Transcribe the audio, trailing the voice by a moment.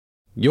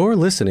You're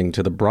listening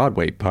to the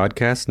Broadway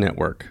Podcast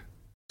Network.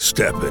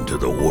 Step into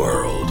the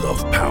world of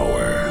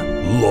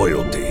power,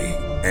 loyalty,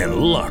 and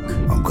luck.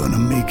 I'm gonna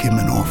make him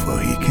an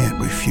offer he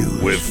can't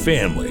refuse. With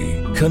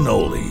family,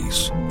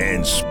 cannolis,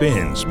 and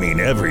spins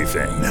mean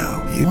everything.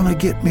 Now, you wanna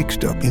get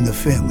mixed up in the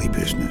family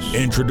business.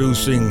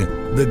 Introducing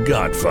The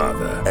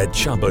Godfather at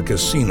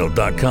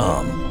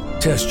ChumbaCasino.com.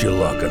 Test your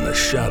luck in the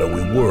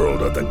shadowy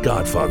world of The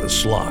Godfather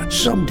slot.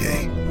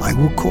 Someday, I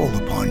will call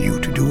upon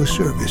you to do a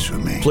service for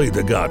me. Play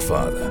The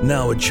Godfather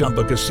now at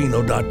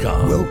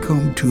ChumbaCasino.com.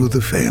 Welcome to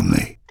the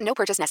family. No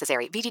purchase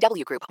necessary.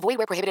 VGW Group. Void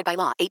where prohibited by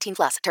law. 18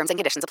 plus. Terms and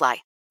conditions apply.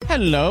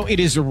 Hello, it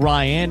is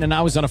Ryan, and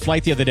I was on a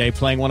flight the other day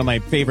playing one of my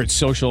favorite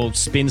social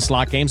spin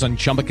slot games on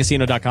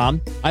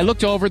ChumbaCasino.com. I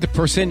looked over at the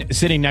person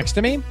sitting next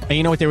to me, and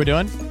you know what they were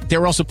doing? They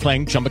were also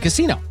playing Chumba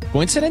Casino.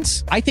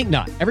 Coincidence? I think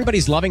not.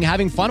 Everybody's loving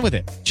having fun with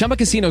it. Chumba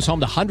Casino is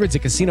home to hundreds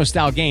of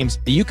casino-style games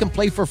that you can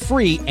play for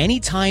free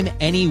anytime,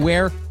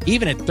 anywhere,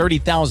 even at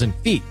 30,000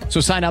 feet.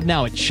 So sign up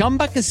now at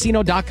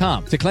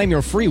ChumbaCasino.com to claim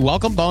your free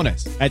welcome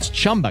bonus. That's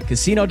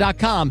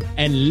ChumbaCasino.com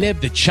and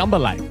live the Chumba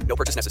life. No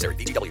purchase necessary.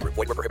 VGW Group.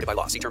 Void where prohibited by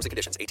law. See terms and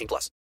conditions. 18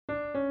 plus.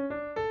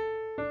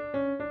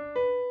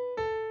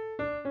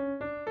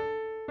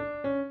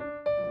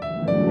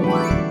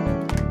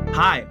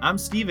 Hi, I'm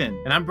Steven.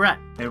 And I'm Brett.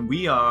 And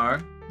we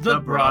are The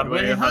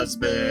Broadway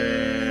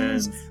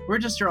Husbands. We're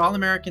just your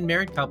all-American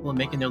married couple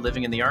making their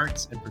living in the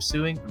arts and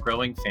pursuing a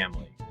growing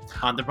family.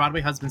 On the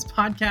Broadway Husbands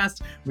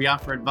podcast, we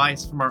offer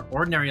advice from our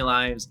ordinary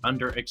lives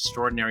under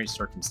extraordinary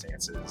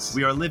circumstances.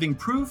 We are living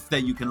proof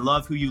that you can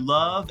love who you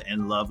love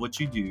and love what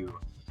you do.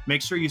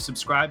 Make sure you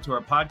subscribe to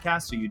our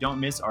podcast so you don't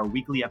miss our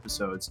weekly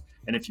episodes.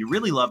 And if you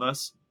really love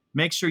us,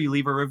 make sure you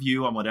leave a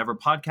review on whatever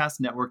podcast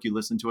network you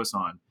listen to us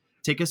on.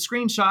 Take a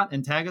screenshot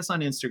and tag us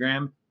on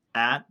Instagram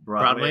at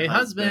Broadway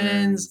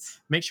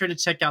Husbands. Make sure to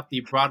check out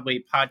the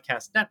Broadway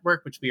Podcast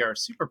Network, which we are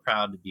super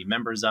proud to be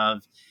members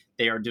of.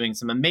 They are doing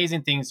some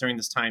amazing things during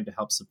this time to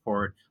help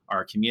support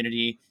our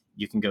community.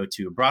 You can go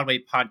to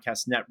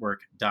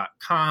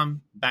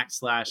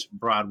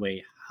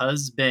BroadwayPodcastNetwork.com/Broadway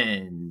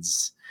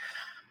Husbands.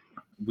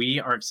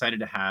 We are excited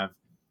to have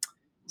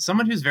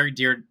someone who's very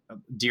dear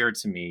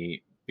to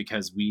me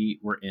because we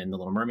were in The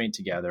Little Mermaid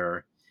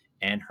together,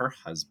 and her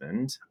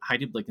husband,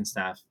 Heidi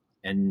Blickenstaff,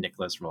 and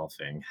Nicholas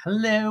Rohlfing.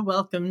 Hello,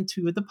 welcome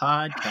to the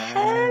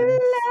podcast.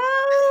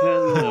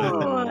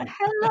 Hello,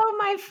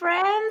 my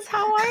friends.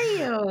 How are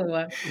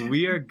you?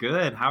 We are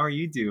good. How are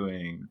you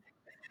doing?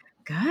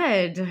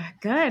 Good.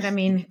 I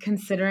mean,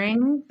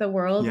 considering the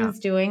world is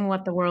doing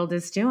what the world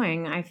is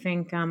doing, I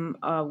think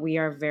we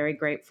are very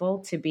grateful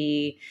to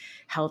be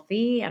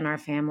healthy, and our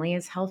family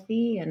is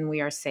healthy, and we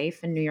are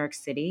safe in New York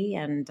City,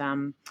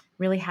 and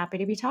really happy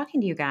to be talking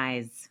to you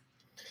guys.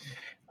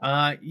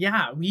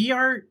 We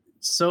are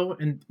so,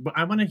 and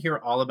I want to hear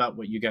all about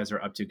what you guys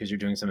are up to because you're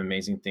doing some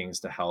amazing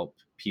things to help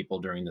people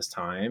during this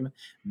time.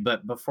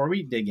 But before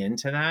we dig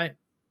into that,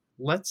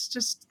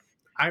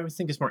 I would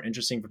think it's more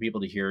interesting for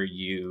people to hear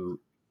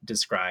you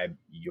describe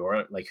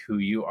who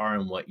you are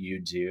and what you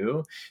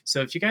do.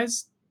 So if you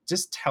guys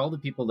just tell the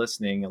people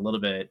listening a little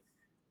bit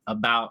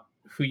about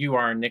who you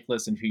are,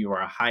 Nicholas, and who you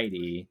are,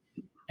 Heidi,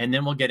 and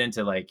then we'll get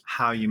into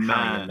how you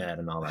met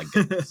and all that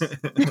goodness.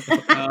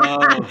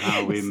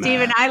 How we met.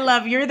 Steven, I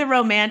love you're the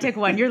romantic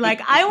one. You're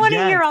like, I want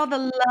to hear all the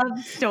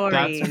love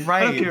stories. That's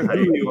right.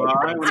 Who you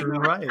are. That's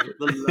right.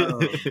 The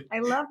love. I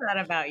love that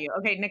about you.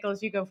 Okay,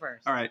 Nicholas, you go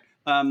first. All right.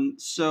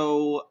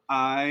 So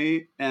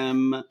I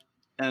am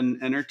an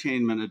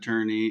entertainment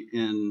attorney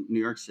in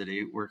New York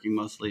City, working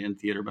mostly in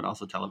theater, but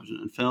also television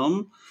and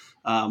film.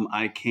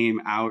 I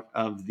came out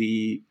of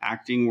the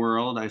acting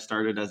world. I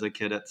started as a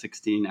kid at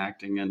 16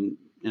 acting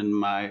in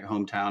my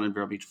hometown in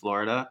Vero Beach,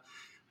 Florida.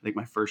 I think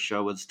my first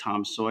show was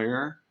Tom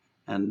Sawyer.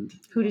 And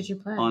who did you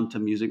play? On to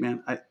Music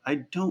Man. I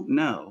don't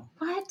know.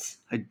 What?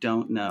 I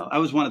don't know. I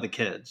was one of the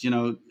kids.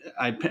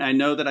 I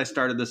know that I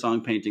started the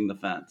song Painting the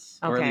Fence,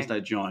 or at least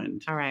I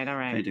joined. All right.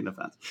 Painting the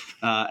Fence,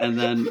 and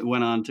then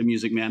went on to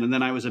Music Man, and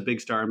then I was a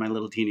big star in my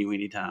little teeny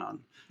weeny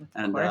town.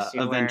 And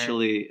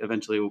eventually,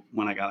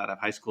 when I got out of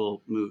high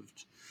school,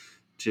 moved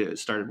to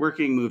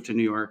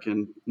New York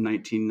in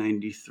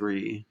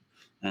 1993,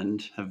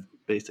 and have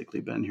basically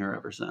been here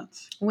ever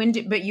since.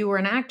 But you were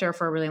an actor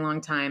for a really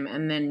long time,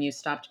 and then you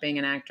stopped being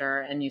an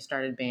actor and you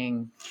started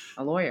being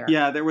a lawyer.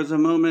 Yeah, there was a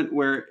moment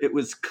where it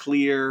was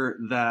clear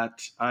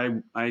that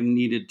I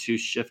needed to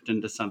shift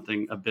into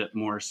something a bit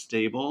more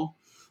stable.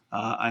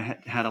 I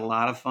had a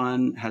lot of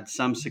fun, had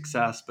some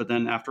success, but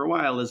then after a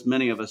while, as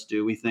many of us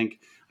do, we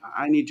think,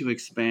 I need to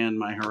expand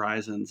my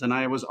horizons. And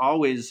I was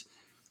always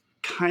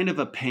kind of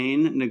a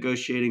pain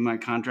negotiating my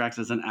contracts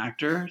as an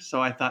actor.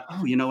 So I thought,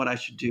 you know what I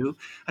should do?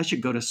 I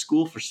should go to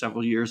school for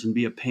several years and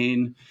be a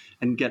pain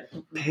and get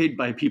paid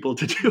by people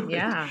to do it.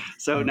 Yeah.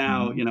 So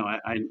now,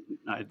 I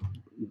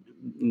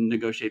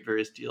negotiate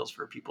various deals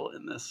for people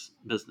in this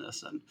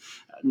business, and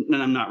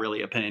I'm not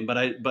really a pain, but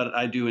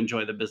I do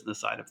enjoy the business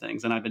side of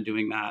things. And I've been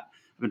doing that.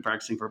 I've been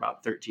practicing for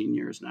about 13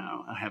 years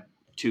now. I have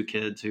two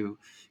kids who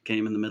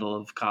came in the middle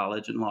of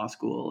college and law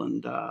school,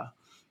 and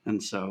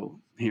And so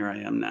here I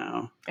am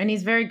now. And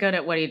he's very good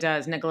at what he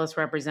does. Nicholas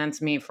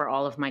represents me for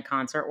all of my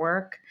concert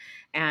work.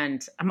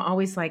 And I'm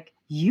always like,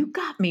 you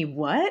got me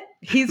what?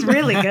 He's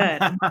really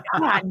good. I'm like,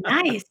 oh,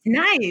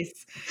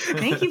 nice.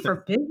 Thank you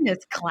for business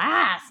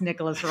class,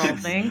 Nicholas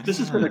Rohlfing. This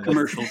is for the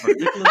commercial for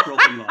Nicholas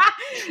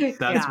Rohlfing.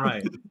 That's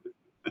right.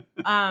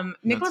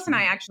 Nicholas and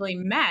I actually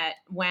met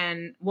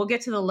when, we'll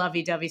get to the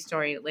lovey-dovey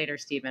story later,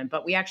 Stephen,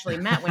 but we actually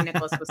met when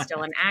Nicholas was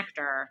still an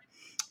actor.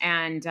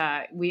 And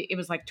it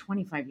was like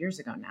 25 years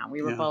ago now.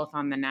 We were both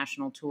on the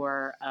national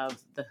tour of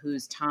The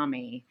Who's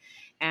Tommy,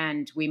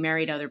 and we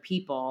married other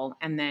people.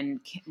 And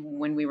then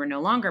when we were no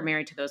longer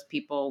married to those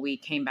people, we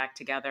came back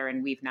together,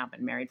 and we've now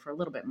been married for a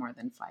little bit more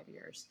than 5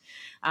 years.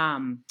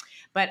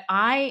 But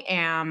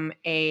I'm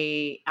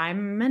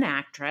an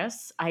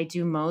actress. I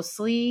do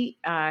mostly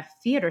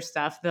theater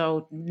stuff,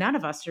 though none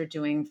of us are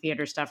doing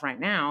theater stuff right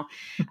now.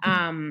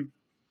 I'm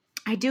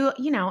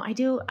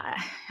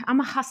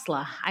a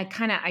hustler.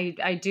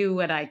 I do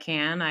what I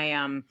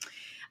can.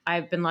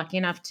 I've been lucky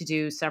enough to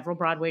do several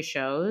Broadway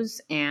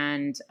shows,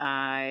 and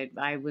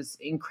I was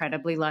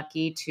incredibly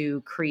lucky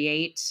to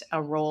create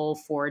a role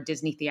for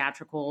Disney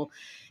Theatrical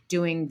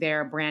doing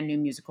their brand new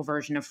musical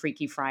version of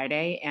Freaky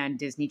Friday, and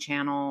Disney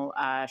Channel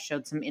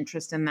showed some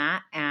interest in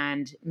that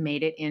and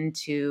made it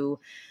into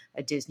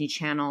a Disney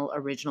Channel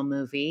original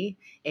movie,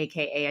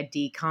 aka a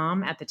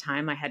DCOM. At the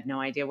time, I had no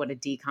idea what a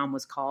DCOM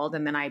was called.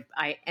 And then I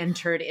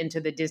entered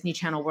into the Disney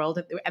Channel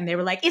world, and they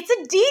were like, it's a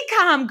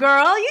DCOM,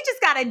 girl. You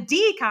just got a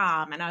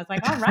DCOM. And I was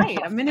like, all right,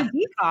 I'm in a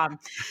DCOM.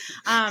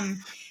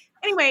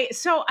 Anyway,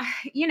 so,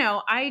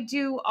 I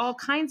do all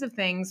kinds of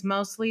things,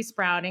 mostly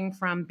sprouting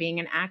from being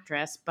an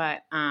actress.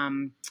 But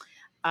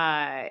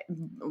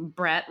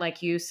Brett,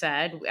 like you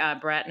said,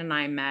 Brett and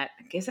I met,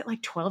 is it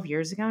like 12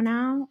 years ago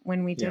now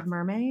when we did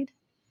Mermaid?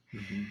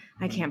 Mm-hmm.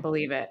 I can't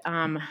believe it.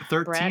 13,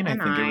 Brett I and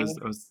think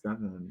it was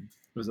 07.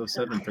 It was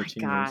 07,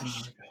 13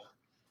 years.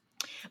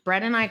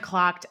 Brett and I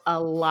clocked a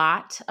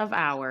lot of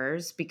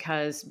hours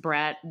because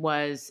Brett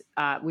was,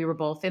 we were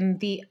both in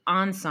the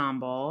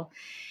ensemble,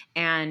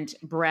 and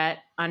Brett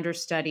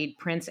understudied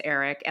Prince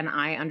Eric and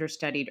I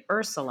understudied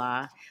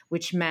Ursula,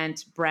 which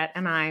meant Brett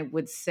and I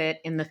would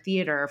sit in the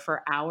theater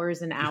for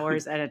hours and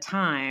hours at a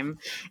time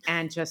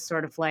and just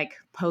sort of like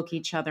poke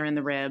each other in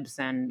the ribs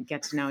and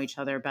get to know each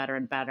other better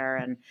and better.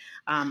 And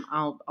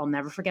I'll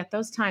never forget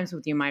those times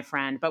with you, my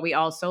friend. But we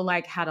also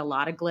like had a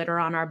lot of glitter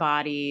on our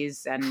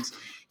bodies, and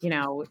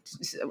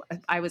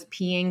I was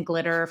peeing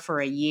glitter for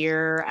a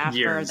year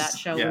after that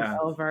show was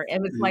over.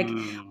 It was like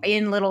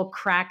in little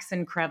cracks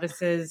and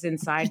crevices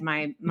inside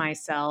my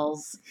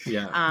cells.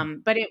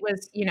 But it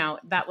was,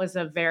 that was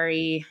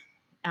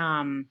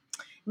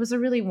it was a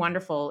really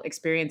wonderful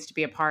experience to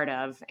be a part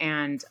of.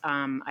 And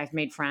I've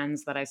made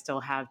friends that I still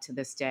have to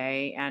this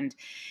day. And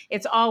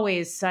it's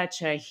always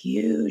such a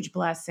huge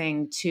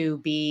blessing to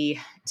be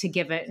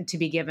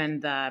given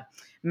the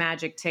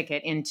magic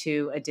ticket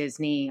into a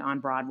Disney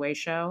on Broadway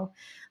show,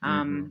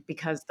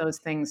 because those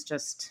things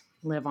just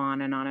live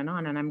on and on and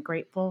on. And I'm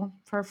grateful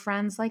for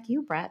friends like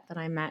you, Brett, that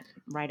I met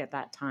right at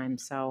that time.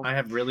 So I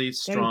have really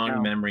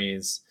strong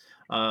memories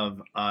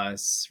of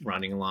us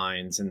running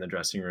lines in the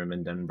dressing room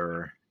in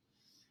Denver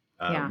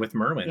with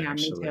Merwin,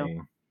 actually. Me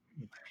too.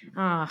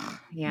 Oh,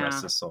 yeah.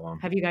 Rest his soul.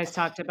 Have you guys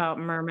talked about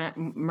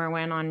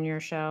Merwin on your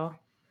show?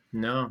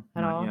 No,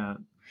 at all? Yet.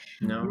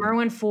 No.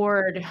 Merwin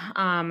Ford,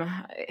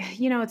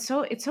 it's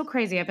so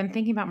crazy. I've been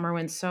thinking about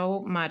Merwin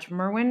so much.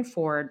 Merwin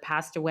Ford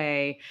passed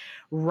away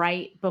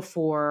right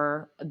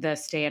before the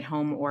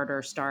stay-at-home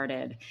order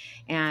started.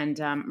 And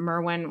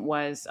Merwin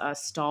was a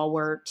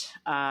stalwart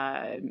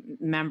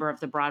member of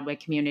the Broadway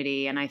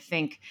community, and I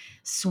think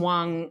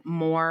swung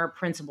more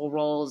principal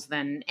roles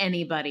than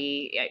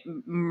anybody.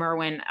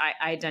 Merwin,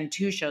 I had done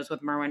 2 shows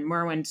with Merwin.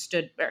 Merwin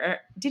stood,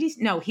 did he?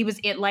 No, he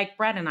was, like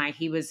Brett and I,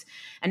 he was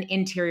an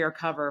interior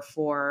cover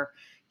for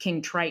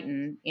King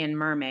Triton in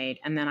Mermaid.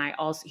 And then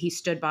he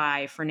stood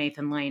by for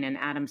Nathan Lane and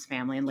Addams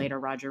Family, and later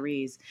Roger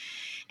Rees.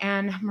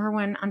 And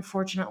Merwin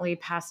unfortunately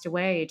passed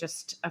away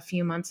just a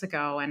few months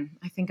ago. And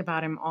I think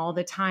about him all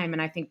the time.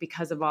 And I think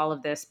because of all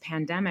of this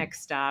pandemic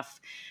stuff,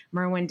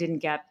 Merwin didn't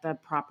get the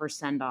proper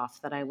send off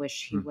that I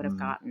wish he would have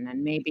gotten.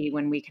 And maybe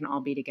when we can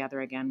all be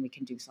together again, we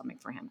can do something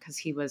for him, because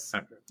he was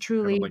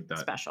truly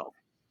special.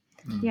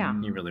 Yeah.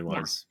 He really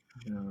was.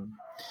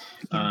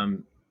 Yeah.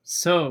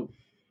 So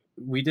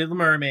we did The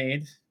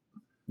Mermaid.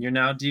 You're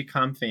now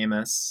DCOM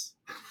famous.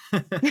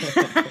 That's it.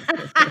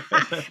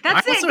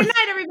 Good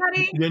night,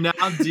 everybody. You're now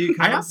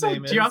DCOM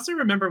famous. Do you also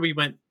remember we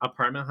went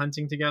apartment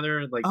hunting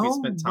together? Like we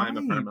spent time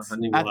apartment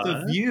hunting at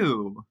the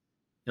View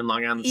in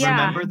Long Island. Yeah.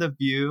 Remember the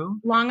View?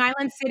 Long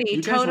Island City.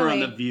 You guys were on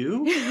the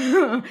View?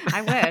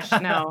 I wish.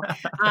 No.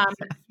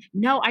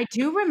 No, I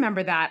do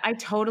remember that. I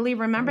totally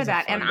remember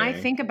that. And I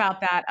think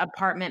about that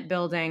apartment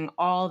building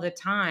all the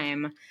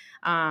time.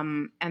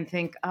 and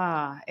think,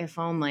 if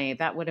only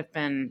that would have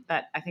been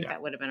that. I think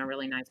that would have been a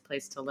really nice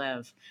place to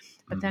live.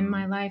 But then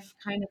my life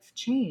kind of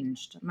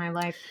changed. My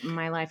life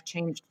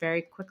changed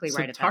very quickly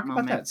right at that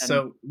moment. Talk about that.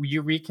 So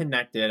you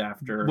reconnected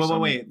after.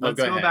 Wait. Let's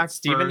go back.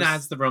 Stephen first.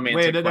 has the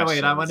romantic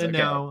questions. Wait. I want to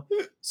know.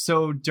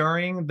 So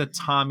during the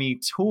Tommy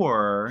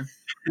tour,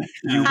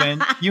 you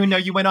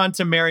went on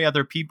to marry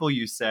other people,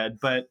 you said,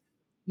 but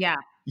yeah.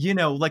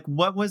 Like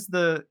what was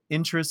the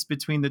interest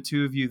between the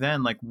two of you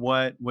then? Like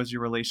what was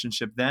your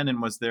relationship then?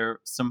 And was there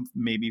some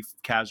maybe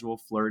casual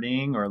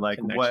flirting or like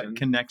what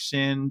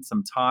connection,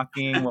 some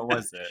talking? What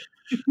was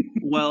it?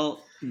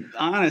 Well,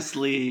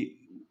 honestly,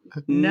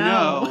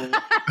 no.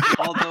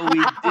 Although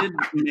we did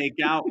make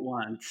out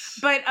once.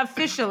 But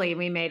officially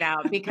we made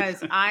out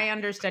because I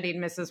understudied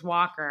Mrs.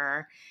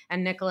 Walker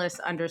and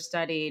Nicholas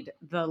understudied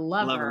the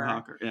lover.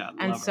 Hawker. Yeah.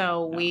 And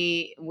so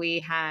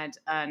we had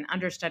an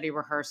understudy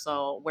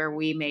rehearsal where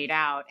we made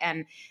out.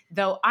 And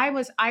though I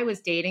was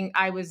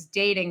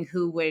dating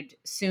who would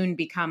soon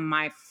become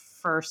my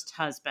first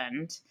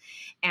husband,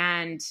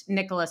 and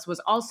Nicholas was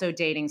also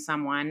dating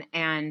someone,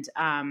 and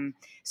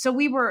so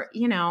we were,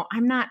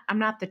 I'm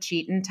not the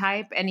cheating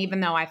type, and even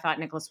though I thought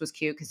Nicholas was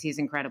cute because he's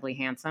incredibly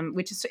handsome,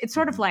 which is it's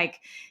sort of like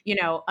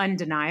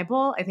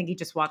undeniable. I think he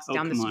just walks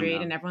down the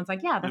street and everyone's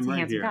like, yeah, that's a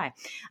handsome guy.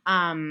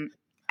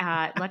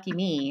 Lucky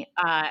me.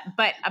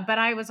 But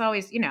I was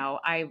always,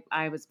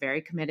 I was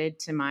very committed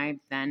to my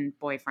then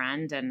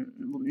boyfriend, and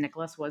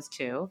Nicholas was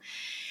too.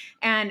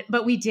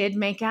 But we did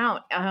make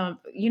out,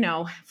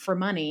 for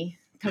money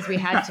because we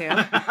had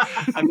to.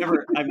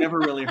 I've never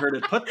really heard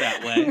it put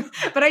that way.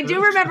 But I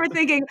do remember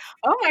thinking,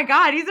 oh my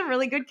God, he's a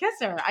really good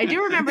kisser. I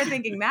do remember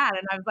thinking that,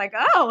 and I was like,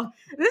 oh,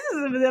 this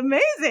is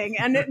amazing,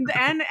 and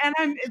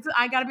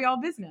I got to be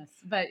all business.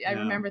 But I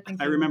remember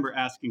thinking, I remember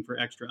asking for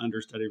extra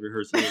understudy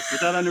rehearsals. Was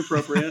that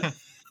inappropriate?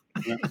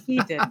 He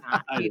did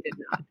not.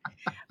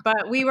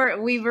 But we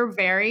were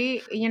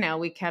very,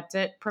 we kept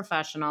it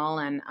professional,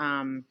 and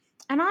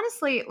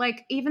honestly,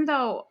 like, even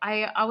though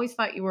I always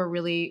thought you were a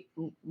really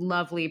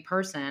lovely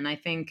person, I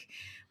think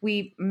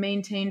we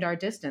maintained our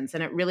distance.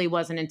 And it really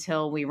wasn't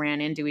until we ran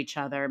into each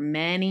other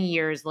many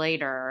years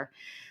later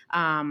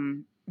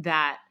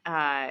that,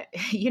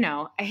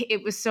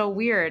 it was so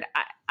weird.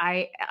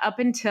 I up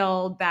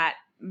until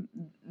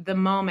the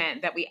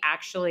moment that we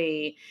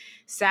actually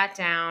sat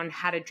down,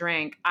 had a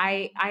drink,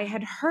 I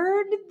had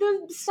heard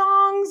the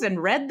songs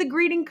and read the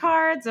greeting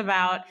cards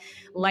about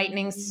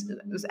lightning,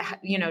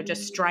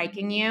 just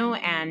striking you.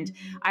 And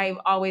I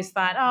always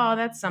thought, oh,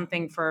 that's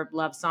something for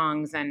love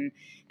songs and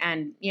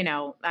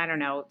I don't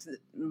know,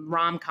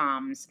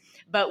 rom-coms.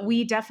 But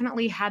we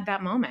definitely had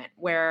that moment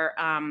where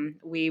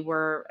we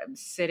were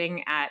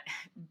sitting at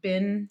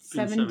bin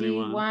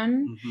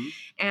 71.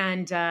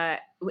 And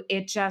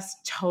it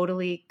just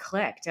totally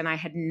clicked. And I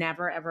had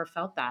never, ever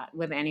felt that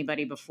with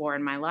anybody before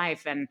in my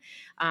life. And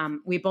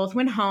we both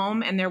went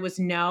home, and there was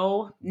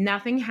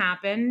nothing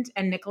happened.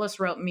 And Nicholas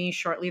wrote me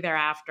shortly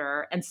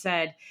thereafter and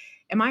said,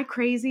 am I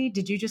crazy?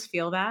 Did you just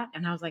feel that?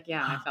 And I was like,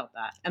 yeah, I felt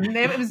that. And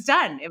it was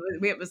done.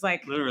 It was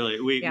like, literally,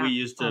 we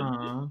used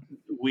to,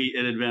 we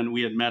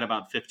had met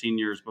about 15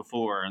 years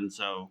before. And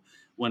so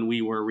when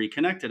we were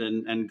reconnected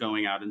and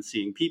going out and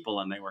seeing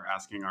people and they were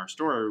asking our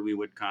story, we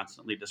would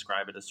constantly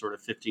describe it as sort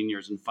of 15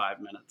 years in 5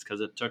 minutes,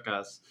 because it took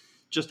us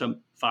just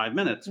 5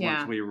 minutes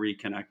once we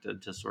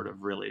reconnected to sort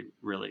of really,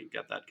 really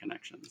get that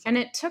connection. So. And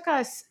it took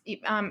us,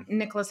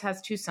 Nicholas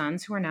has 2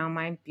 sons who are now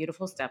my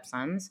beautiful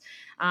stepsons.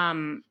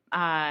 That's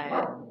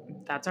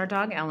our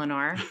dog,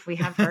 Eleanor. We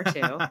have her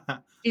too.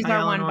 She's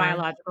our one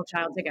biological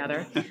child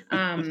together.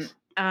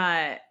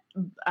 What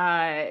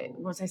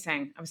was I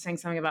saying? I was saying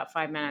something about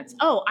 5 minutes.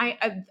 Oh,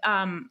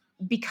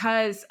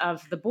 because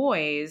of the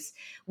boys,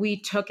 we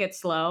took it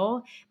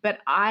slow, but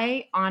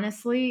I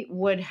honestly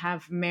would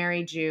have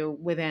married you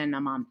within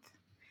a month.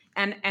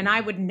 And I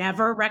would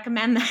never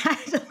recommend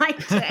that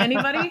to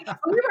anybody.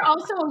 We were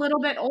also a little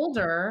bit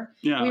older.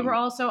 Yeah. We were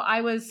also,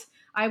 I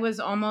was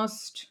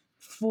almost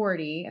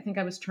 40. I think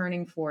I was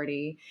turning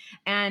 40.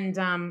 And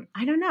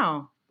I don't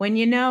know. When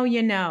you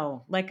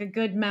know, like a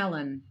good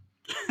melon.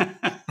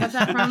 What's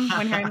that from?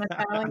 When Harry Met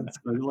Sally?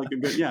 Like a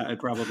good, it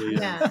probably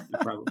is. Yeah. It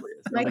probably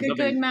is. Like a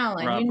good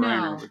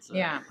melon,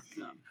 Yeah.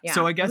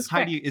 So I guess,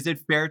 Heidi, is it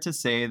fair to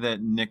say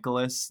that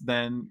Nicholas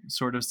then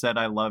sort of said,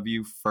 I love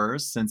you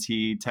first, since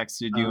he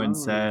texted you and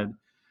said,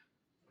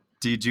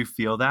 did you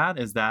feel that?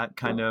 Is that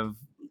kind of,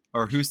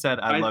 or who said,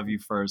 I love you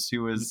first?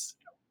 Who was...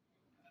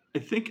 I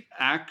think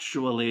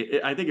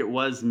it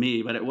was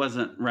me, but it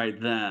wasn't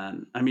right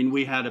then. I mean,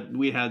 we had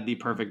the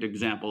perfect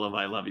example of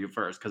I love you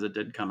first, because it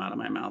did come out of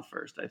my mouth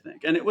first, I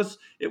think. And it was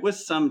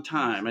some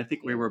time. I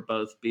think we were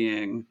both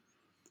being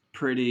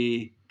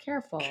pretty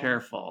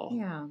careful.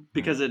 Yeah.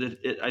 Because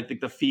I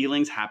think the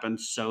feelings happened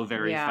so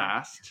very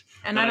fast.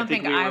 And I don't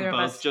think we either were of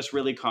both us just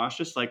really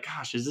cautious. Like,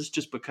 gosh, is this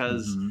just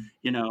because,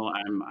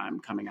 I'm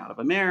coming out of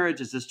a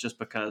marriage? Is this just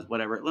because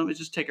whatever? Let me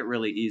just take it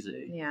really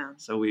easy. Yeah.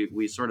 So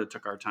we sort of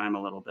took our time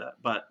a little bit,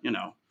 but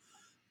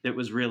it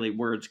was really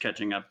words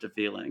catching up to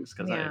feelings,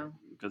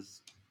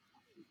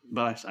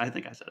 but I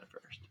think I said it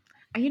first.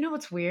 You know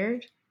what's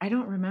weird? I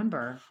don't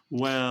remember.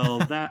 Well,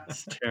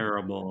 that's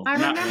terrible. I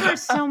remember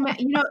so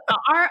many.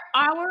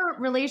 Our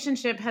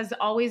relationship has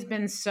always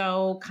been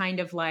so kind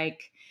of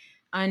like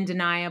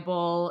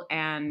undeniable,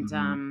 and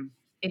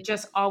it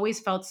just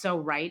always felt so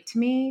right to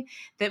me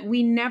that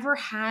we never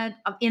had,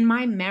 in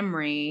my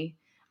memory,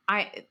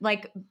 I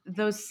like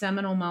those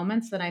seminal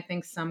moments that I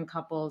think some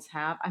couples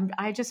have.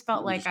 I just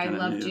felt like I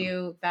loved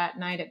you that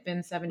night at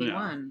Bin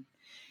 71.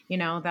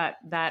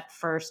 That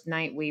first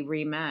night we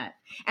re-met,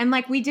 and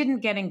like we didn't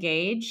get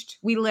engaged.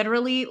 We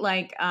literally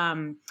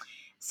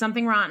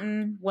Something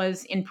Rotten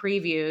was in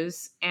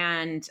previews,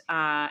 and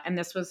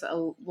this was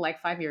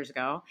like 5 years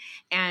ago.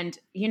 And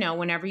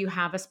whenever you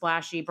have a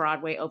splashy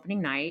Broadway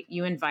opening night,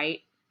 you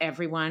invite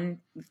everyone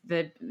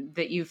that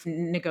you've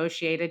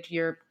negotiated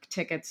your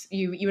tickets.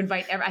 You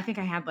invite I think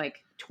I had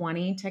like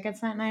 20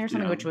 tickets that night or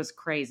something, which was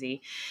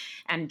crazy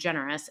and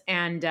generous.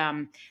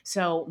 And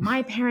so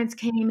my parents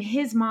came,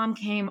 his mom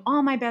came,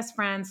 all my best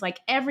friends, like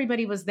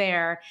everybody was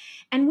there.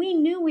 And we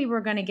knew we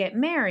were going to get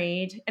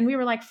married, and we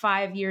were like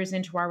 5 years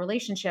into our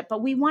relationship,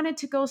 but we wanted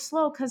to go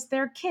slow because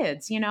they're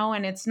kids,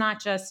 and it's not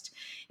just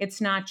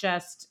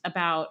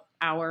about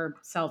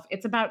ourself.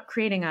 It's about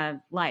creating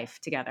a life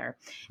together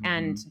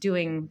and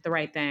doing the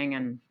right thing.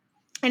 And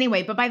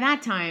anyway, but by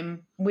that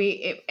time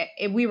we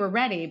were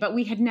ready, but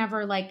we had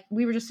never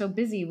we were just so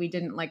busy. We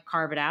didn't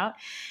carve it out.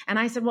 And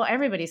I said, well,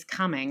 everybody's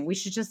coming. We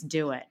should just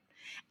do it.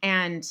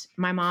 And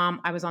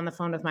I was on the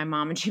phone with my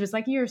mom, and she was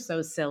like, you're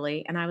so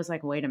silly. And I was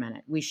like, wait a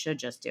minute, we should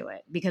just do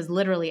it because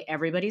literally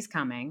everybody's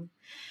coming.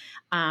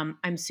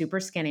 I'm super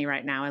skinny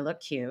right now. I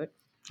look cute.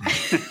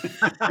 It's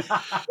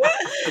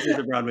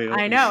a Broadway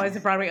opening. I know, it's a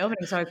Broadway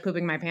opening, so I was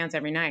pooping my pants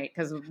every night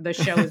because the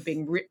show was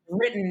being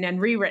written and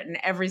rewritten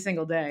every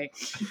single day.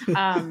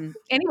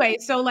 Anyway,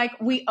 so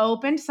we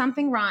opened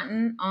Something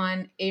Rotten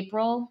on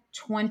April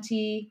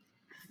 22nd.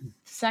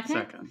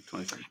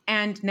 22nd.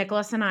 And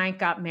Nicholas and I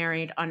got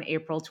married on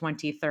April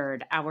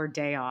 23rd, our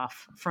day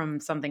off from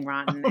Something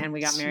Rotten. And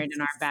we got married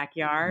in our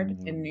backyard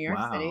in New York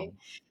City.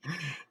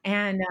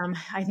 And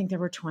I think there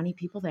were 20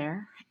 people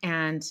there.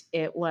 And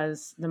it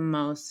was the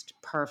most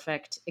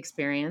perfect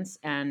experience.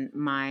 And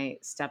my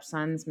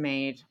stepsons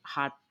made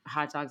hot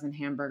dogs and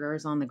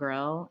hamburgers on the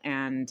grill.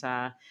 And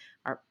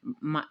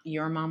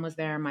your mom was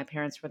there. My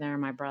parents were there,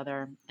 my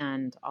brother,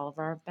 and all of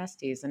our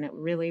besties. And it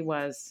really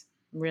was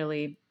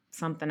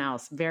something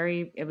else.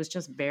 It was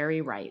just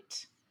very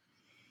right.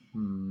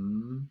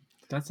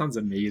 That sounds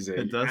amazing.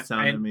 It does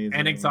sound amazing.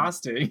 And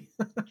exhausting.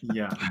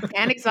 Yeah.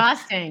 And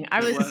exhausting. I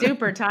was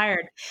super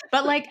tired.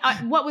 But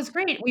what was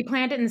great, we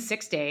planned it in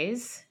 6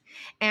 days.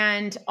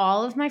 And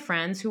all of my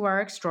friends who are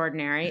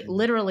extraordinary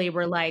literally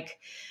were like,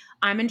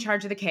 I'm in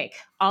charge of the cake.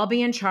 I'll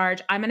be in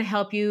charge. I'm going to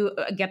help you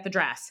get the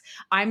dress.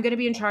 I'm going to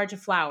be in charge of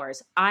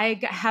flowers. I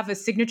have a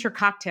signature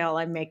cocktail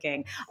I'm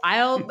making.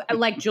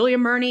 Julia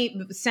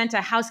Murney sent a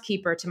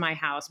housekeeper to my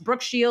house.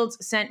 Brooke Shields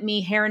sent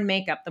me hair and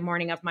makeup the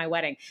morning of my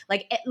wedding.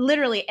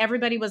 Literally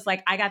everybody was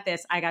like, I got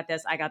this, I got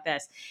this, I got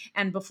this.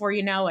 And before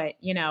you know it,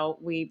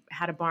 we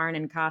had a barn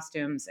and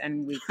costumes,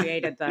 and we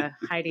created the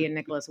Heidi and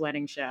Nicholas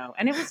wedding show.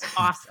 And it was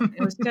awesome.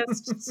 It was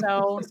just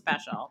so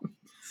special.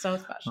 So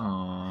special.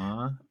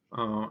 Aww.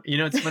 Oh,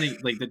 it's funny.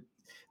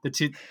 The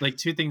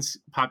two things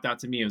popped out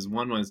to me.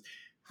 One was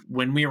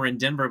when we were in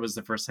Denver was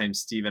the first time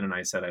Steven and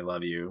I said I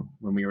love you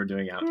when we were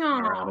doing our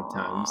out of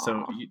town.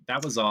 So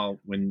that was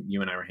all when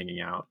you and I were hanging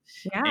out.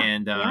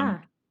 Yeah.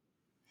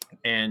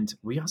 And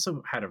we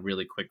also had a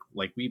really quick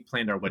we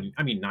planned our wedding.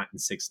 I mean, not in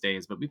 6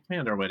 days, but we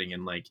planned our wedding in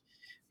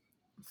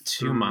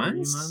 2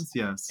 months. 3 months,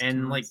 yes.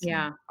 And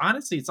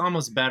honestly, it's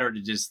almost better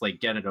to just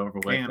get it over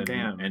with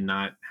and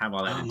not have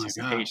all that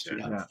anticipation.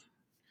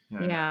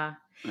 Yeah.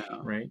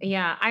 Right.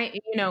 Yeah.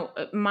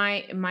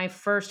 My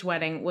first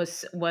wedding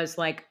was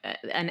like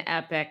an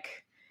epic,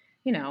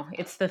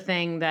 it's the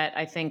thing that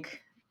I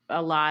think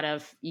a lot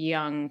of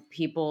young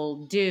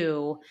people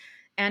do.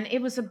 And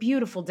it was a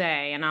beautiful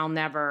day, and I'll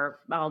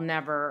never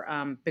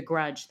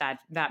begrudge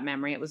that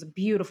memory. It was a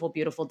beautiful,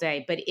 beautiful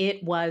day, but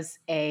it was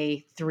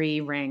a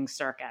 3-ring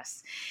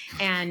circus.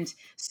 And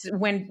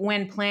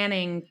when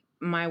planning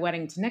my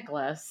wedding to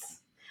Nicholas,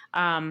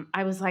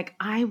 I was like,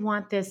 I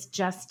want this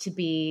just to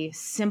be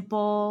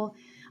simple.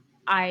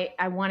 I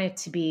want it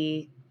to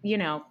be,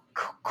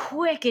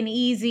 quick and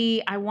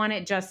easy. I want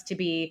it just to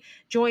be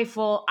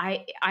joyful.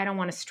 I don't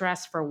want to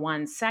stress for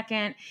 1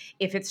 second.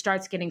 If it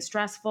starts getting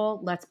stressful,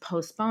 let's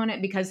postpone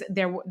it, because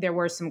there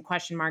were some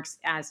question marks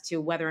as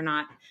to whether or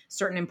not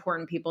certain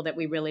important people that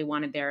we really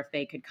wanted there, if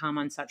they could come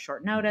on such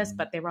short notice.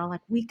 But they were all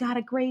like, we got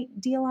a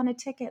great deal on a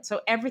ticket.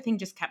 So everything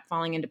just kept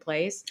falling into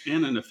place.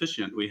 And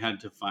inefficient. We had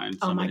to find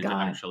somebody to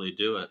actually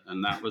do it.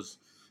 And that was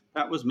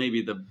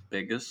maybe the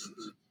biggest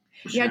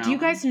challenge. Do you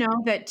guys know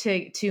that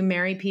to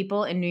marry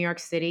people in New York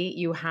City,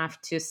 you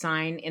have to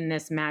sign in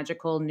this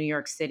magical New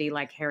York City,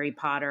 Harry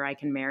Potter, I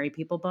can marry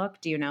people book?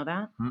 Do you know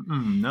that?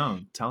 No,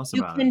 tell us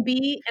about it. You can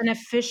be an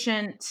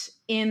efficient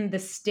in the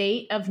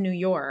state of New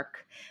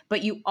York,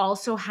 but you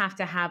also have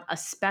to have a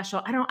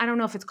special, I don't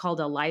know if it's called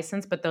a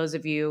license, but those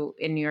of you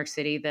in New York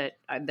City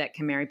that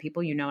can marry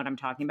people, you know what I'm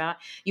talking about.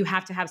 You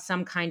have to have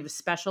some kind of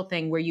special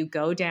thing where you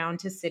go down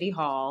to City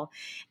Hall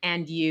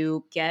and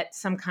you get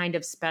some kind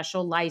of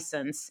special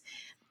license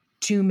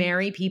to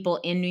marry people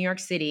in New York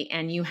City,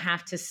 and you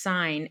have to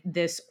sign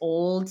this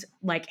old,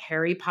 like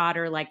Harry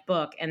Potter like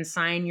book and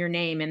sign your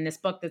name in this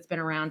book that's been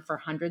around for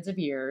hundreds of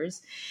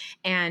years.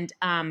 And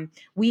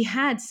we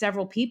had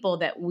several people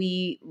that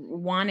we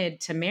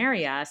wanted to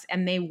marry us,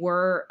 and they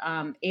were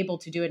able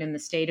to do it in the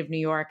state of New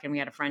York. And we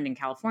had a friend in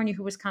California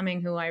who was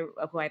coming, who I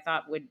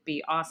thought would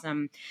be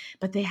awesome,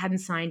 but they hadn't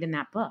signed in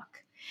that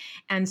book.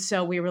 And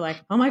so we were like,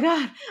 oh my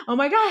God,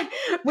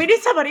 we need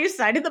somebody who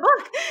signed in the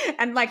book.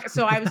 And like,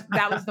 so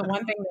that was the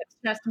one thing that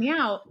stressed me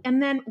out.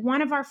 And then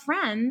one of our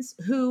friends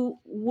who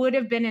would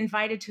have been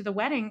invited to the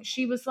wedding,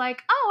 she was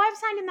like, oh, I've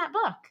signed in that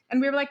book. And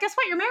we were like, guess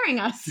what? You're marrying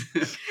us.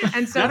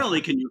 And so not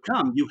only can you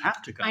come, you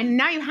have to come. And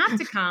now you have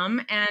to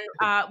come,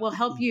 and we'll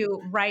help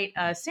you write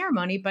a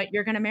ceremony, but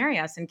you're going to marry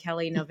us. And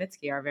Kelly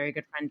Novitsky, our very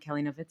good friend,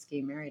 Kelly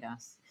Novitsky, married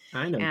us.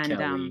 I know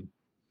Kelly.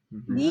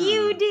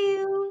 You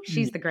do.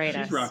 She's the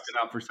greatest. She's rocked it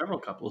out for several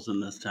couples in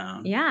this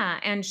town. Yeah,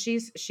 and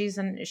she's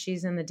in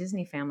the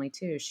Disney family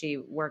too. She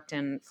worked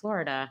in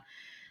Florida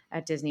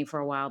at Disney for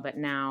a while, but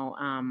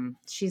now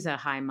she's a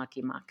high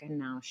mucky muck, and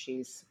now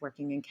she's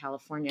working in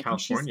California.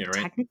 She's right?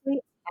 Technically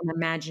an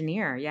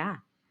Imagineer, yeah.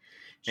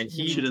 And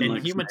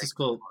he went to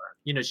school.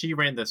 You know, she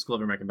ran the School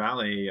of American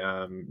Ballet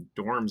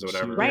dorms or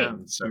whatever. Right. Yeah.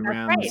 So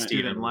around Stephen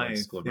student life.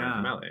 School of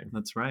American Ballet.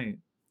 That's right.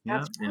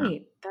 That's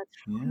right. That's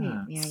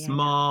right. Yeah.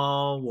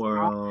 Small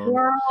world.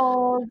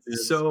 World.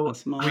 So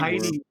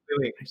Heidi,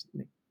 wait.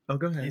 Oh,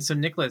 go ahead. Hey, so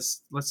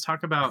Nicholas, let's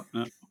talk about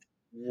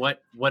what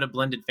a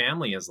blended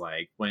family is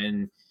like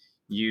when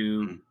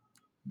you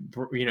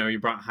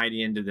brought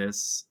Heidi into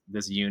this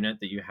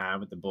unit that you have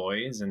with the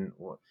boys, and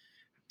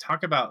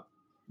talk about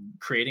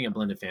creating a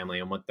blended family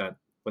and what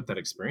that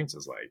experience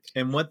is like,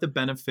 and what the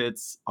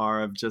benefits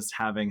are of just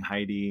having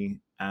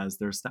Heidi as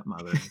their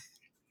stepmother.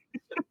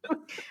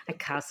 I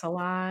cuss a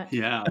lot.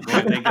 Yeah,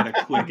 boy, they get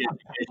a quick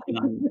education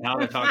on how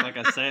to talk like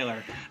a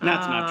sailor. And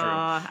that's not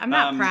true. I'm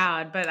not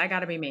proud, but I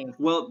got to be me.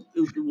 Well,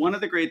 one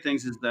of the great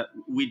things is that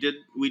we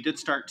did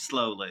start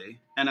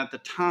slowly, and at the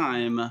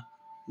time,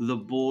 the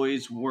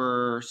boys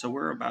we're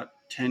about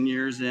 10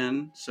 years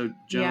in. So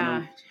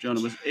Jonah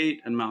was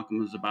 8, and Malcolm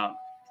was about,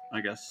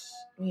 I guess.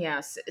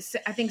 Yes,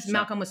 I think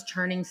Malcolm was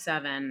turning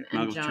 7,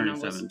 and Jonah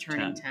was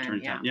turning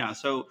 10. Yeah. 10. Yeah.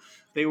 So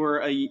they were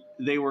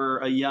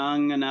a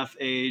young enough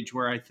age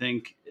where I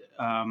think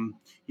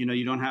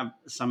you don't have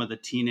some of the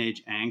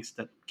teenage angst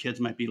that kids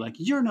might be like,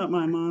 you're not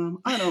my mom,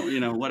 I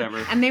don't, whatever.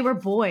 And they were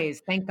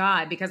boys, thank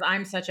God, because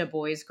I'm such a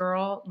boys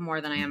girl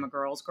more than I am a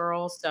girls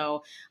girl.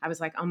 So I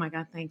was like, oh my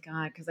God, thank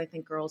God, because I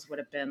think girls would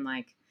have been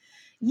like,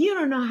 you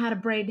don't know how to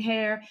braid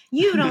hair.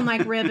 You don't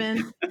like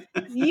ribbons.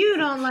 You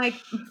don't like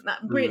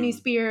Britney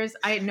Spears.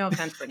 No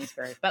offense, Britney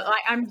Spears, but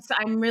like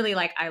I'm really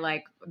like, I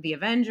like the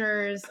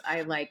Avengers.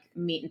 I like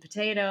meat and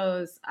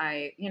potatoes.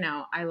 I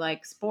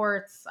like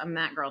sports. I'm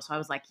that girl. So I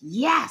was like,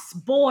 yes,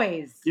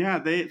 boys. Yeah,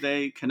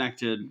 they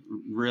connected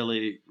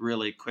really,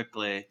 really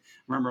quickly.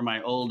 Remember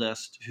my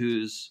oldest,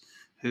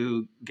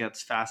 who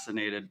gets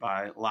fascinated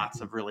by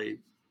lots of really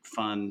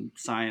fun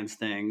science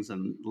things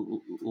and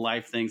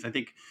life things. I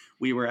think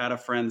we were at a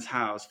friend's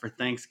house for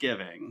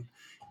Thanksgiving,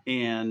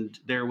 and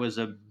there was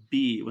a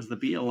bee. Was the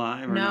bee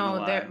alive or not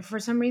alive? For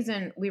some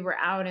reason we were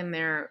out in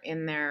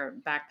their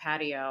back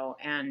patio,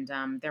 and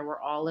there were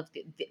all of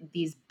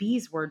these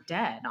bees were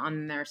dead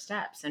on their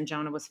steps, and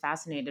Jonah was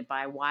fascinated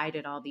by why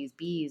did all these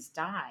bees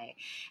die,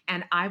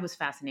 and I was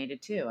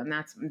fascinated too. And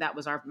that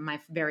was my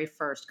very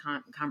first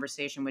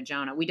conversation with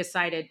Jonah. We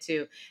decided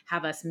to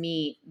have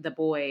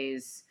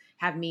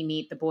me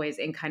meet the boys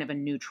in kind of a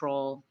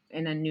neutral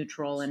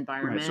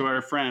environment. Right. So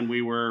our friend,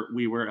 we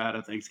were at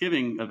a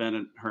Thanksgiving event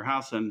at her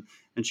house, and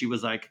she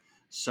was like,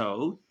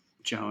 so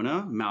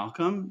Jonah,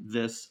 Malcolm,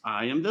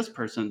 I am this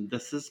person.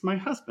 This is my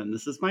husband.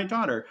 This is my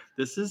daughter.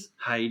 This is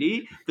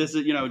Heidi. This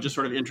is, just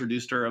sort of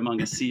introduced her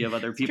among a sea of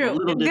other people.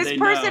 This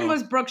person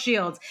was Brooke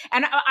Shields.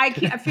 And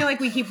I feel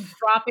like we keep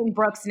dropping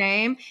Brooke's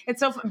name.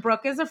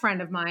 Brooke is a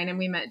friend of mine, and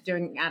we met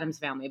during Adam's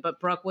Family, but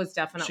Brooke was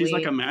definitely. She's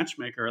like a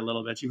matchmaker a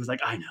little bit. She was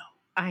like, I know.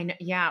 I know.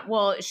 Yeah.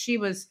 Well, she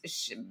was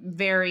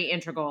very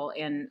integral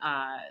in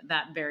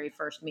that very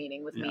first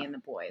meeting with me and the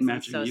boys.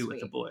 Matching you with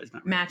the boys.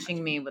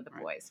 Matching me with the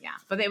boys. Yeah.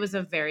 But it was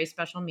a very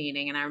special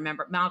meeting. And I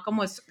remember Malcolm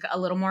was a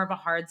little more of a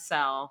hard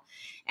sell.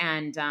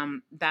 And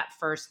that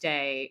first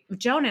day,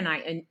 Joan and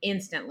I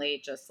instantly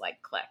just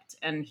like clicked.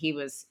 And he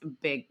was a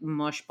big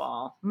mush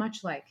ball,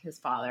 much like his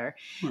father.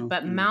 Well,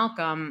 but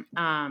Malcolm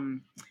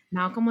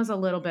was a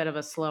little bit of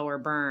a slower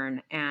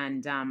burn.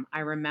 And I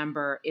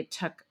remember it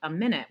took a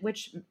minute,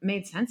 which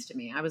made sense to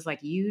me. I was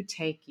like, you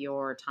take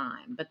your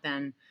time. But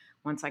then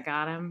once I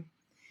got him,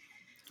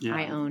 Yeah.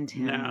 I owned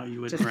him. No,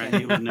 you would, Just right?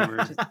 kidding. You would never.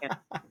 Just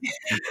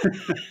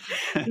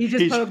He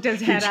just poked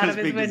his head out of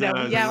his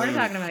window. Yeah, we're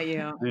talking about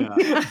you.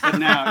 Yeah, but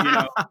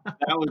now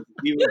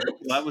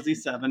that was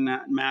he's 7.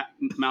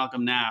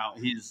 Malcolm now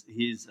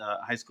he's a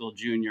high school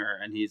junior,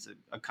 and he's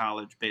a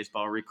college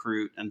baseball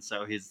recruit, and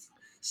so he's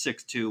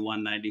 6'2",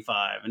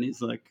 195, and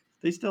he's like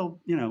he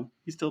still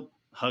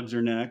hugs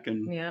her neck,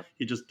 and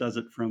he just does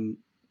it from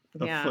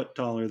a foot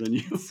taller than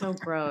you. It's so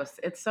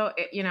gross. It's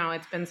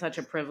been such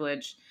a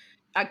privilege.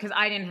 Because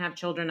I didn't have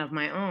children of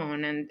my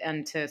own,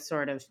 and to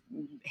sort of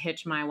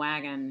hitch my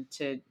wagon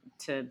to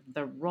the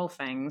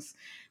Rohlfings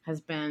has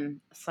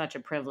been such a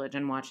privilege,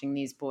 and watching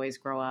these boys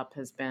grow up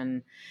has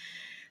been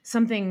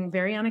something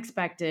very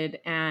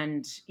unexpected,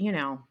 and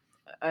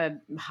a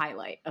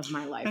highlight of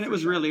my life. And it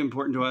was really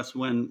important to us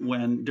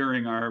when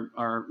during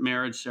our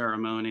marriage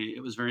ceremony,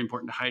 it was very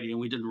important to Heidi,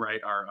 and we did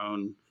write our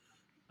own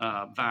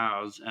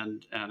vows,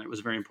 and it was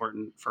very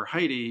important for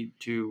Heidi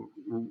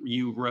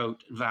you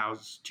wrote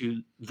vows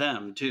to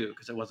them too,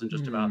 because it wasn't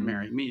just about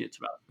marrying me, it's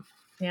about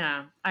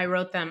I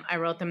wrote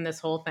them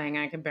this whole thing.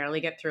 I could barely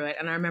get through it,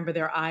 and I remember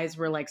their eyes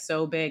were like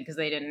so big because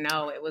they didn't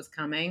know it was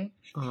coming.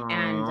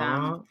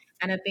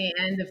 And at the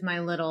end of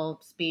my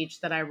little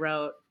speech that I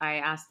wrote, I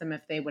asked them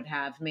if they would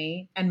have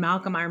me, and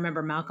I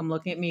remember Malcolm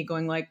looking at me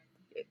going like,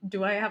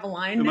 do I have a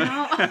line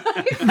now?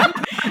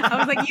 I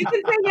was like, you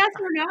can say yes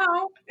or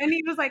no. And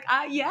he was like,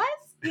 yes.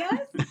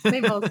 They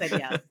both said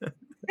yes.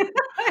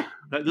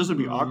 This would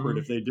be awkward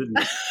if they didn't.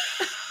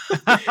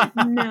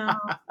 No,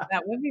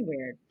 that would be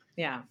weird.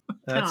 Yeah.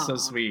 That's so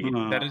sweet.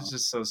 That is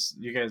just so,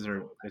 you guys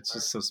are, it's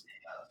just so,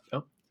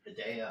 The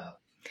day of.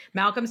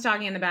 Malcolm's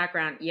talking in the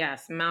background.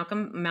 Yes,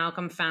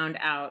 Malcolm found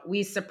out.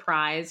 We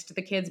surprised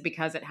the kids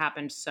because it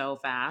happened so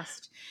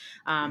fast.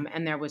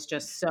 And there was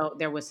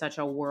such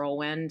a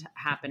whirlwind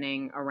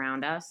happening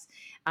around us.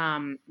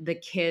 The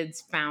kids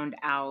found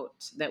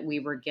out that we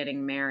were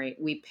getting married.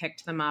 We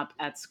picked them up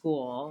at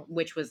school,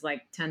 which was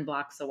like 10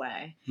 blocks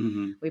away.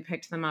 Mm-hmm. We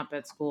picked them up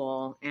at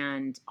school,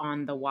 and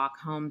on the walk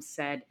home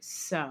said,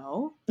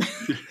 so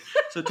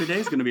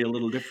today's going to be a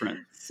little different.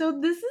 So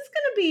this is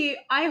going to be,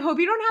 I hope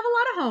you don't have a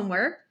lot of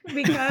homework,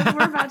 because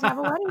we're about to have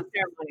a wedding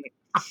ceremony.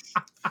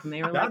 And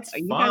they were like,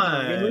 you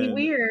guys are really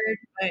weird,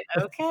 but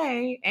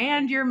okay.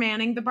 And you're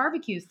manning the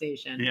barbecue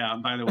station. Yeah,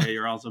 by the way,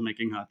 you're also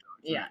making hot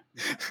dogs. Yeah.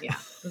 Yeah,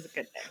 it was a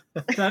good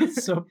day.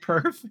 That's so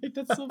perfect.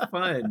 That's so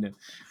fun.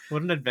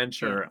 What an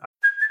adventure.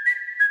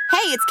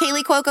 Hey, it's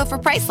Kaylee Cuoco for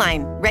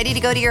Priceline. Ready to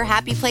go to your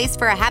happy place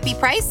for a happy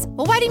price?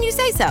 Well, why didn't you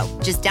say so?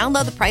 Just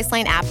download the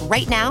Priceline app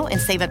right now and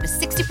save up to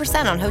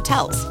 60% on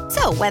hotels.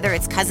 So whether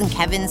it's Cousin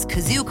Kevin's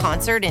Kazoo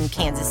Concert in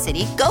Kansas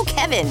City, go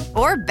Kevin,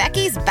 or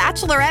Becky's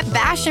Bachelorette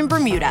Bash in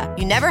Bermuda,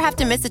 you never have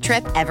to miss a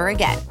trip ever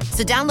again.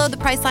 So download the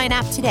Priceline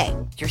app today.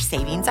 Your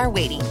savings are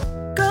waiting.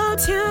 Go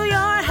to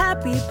your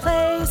happy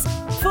place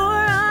for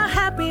a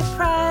happy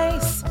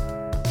price.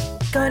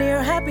 Go to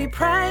your happy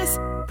price,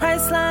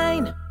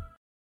 Priceline.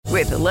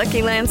 With the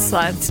Lucky Land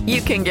Slots,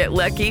 you can get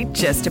lucky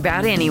just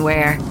about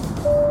anywhere.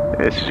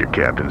 This is your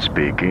captain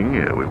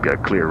speaking. We've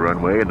got clear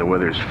runway and the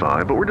weather's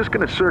fine, but we're just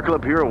going to circle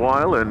up here a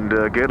while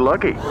and get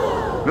lucky.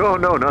 No,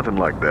 nothing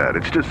like that.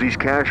 It's just these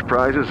cash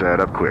prizes add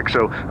up quick.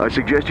 So I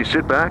suggest you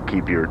sit back,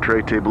 keep your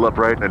tray table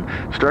upright, and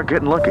start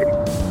getting lucky.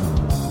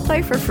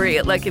 Play for free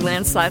at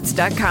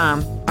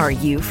LuckyLandSlots.com. Are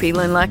you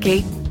feeling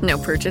lucky? No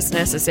purchase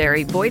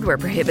necessary. Void where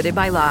prohibited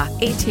by law.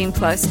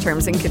 18+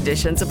 terms and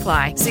conditions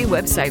apply. See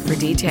website for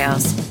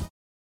details.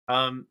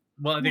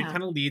 Well, it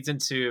kind of leads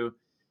into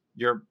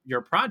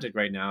your project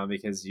right now,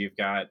 because you've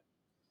got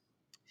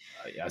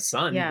a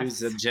son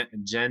who's a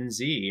Gen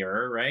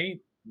Zer, right?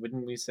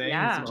 Wouldn't we say?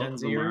 Yeah. He's a Gen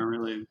Zer?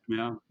 Really,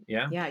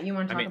 yeah. Yeah, you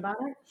want to talk about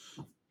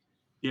it?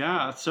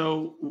 Yeah.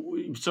 So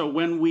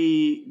when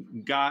we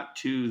got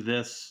to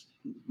this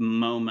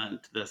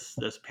moment,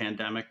 this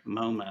pandemic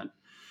moment,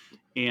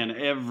 and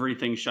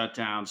everything shut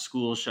down,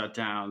 school shut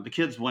down, the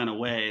kids went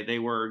away. They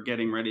were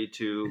getting ready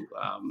to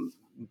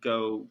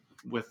go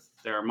with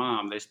their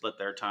mom. They split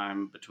their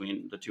time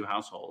between the two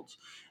households.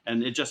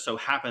 And it just so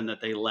happened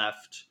that they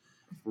left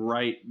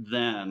right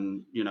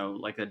then,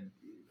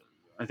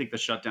 I think the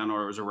shutdown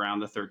order was around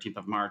the 13th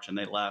of March, and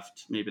they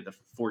left maybe the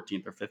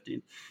 14th or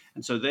 15th.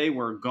 And so they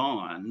were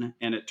gone,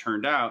 and it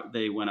turned out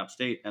they went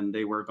upstate and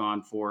they were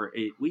gone for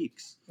 8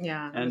 weeks.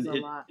 Yeah, and it was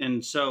a lot.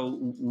 And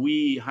so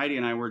Heidi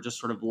and I were just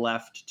sort of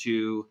left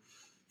to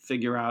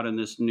figure out in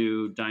this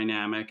new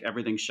dynamic.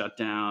 Everything shut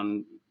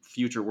down.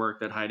 Future work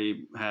that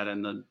Heidi had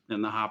in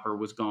the hopper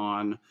was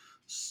gone.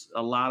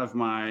 A lot of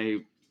my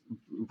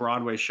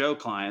Broadway show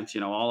clients,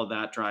 all of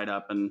that dried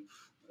up, and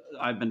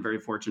I've been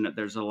very fortunate.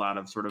 There's a lot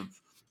of sort of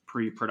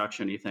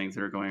pre-production-y things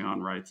that are going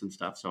on, rights and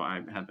stuff. So I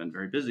have been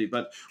very busy,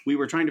 but we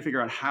were trying to figure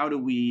out how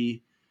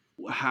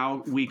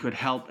we could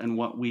help and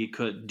what we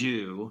could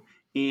do.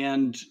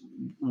 And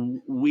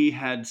we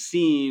had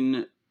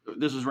seen,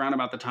 this was around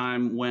about the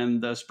time when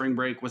the spring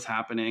break was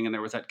happening, and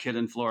there was that kid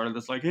in Florida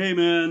that's like, hey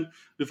man,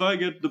 if I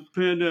get the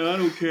pandemic, I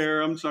don't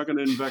care. I'm just not going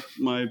to infect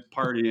my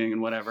partying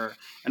and whatever.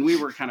 And we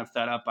were kind of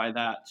fed up by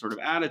that sort of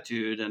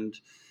attitude. And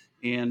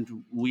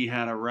And we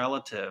had a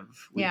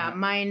relative.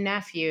 My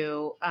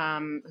nephew,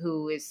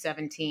 who is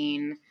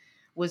 17,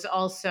 was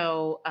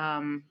also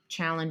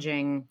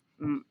challenging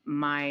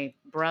my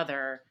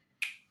brother,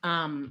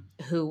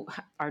 who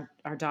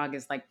our dog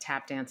is like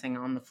tap dancing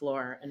on the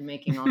floor and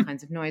making all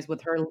kinds of noise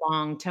with her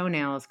long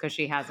toenails because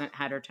she hasn't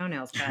had her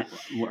toenails cut.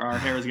 Our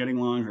hair is getting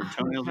long, her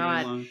toenails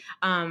are getting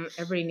long.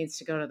 Everybody needs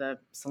to go to the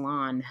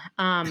salon.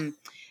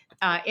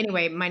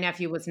 Anyway, my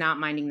nephew was not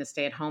minding the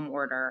stay-at-home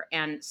order,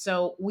 and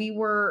so we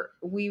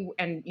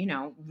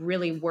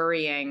really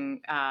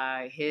worrying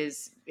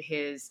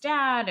his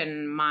dad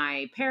and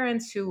my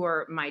parents,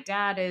 my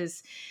dad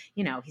is,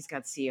 he's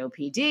got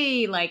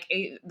COPD, like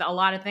a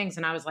lot of things,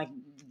 and I was like,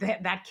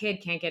 that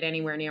kid can't get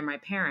anywhere near my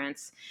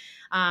parents.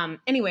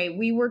 Anyway,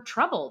 we were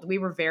troubled. We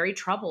were very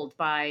troubled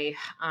by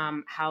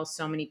how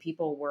so many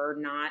people were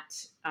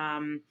not.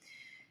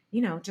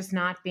 Just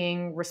not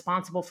being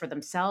responsible for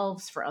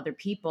themselves, for other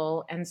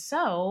people. And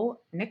so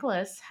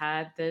Nicholas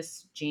had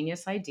this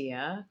genius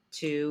idea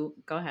to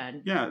go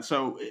ahead. Yeah.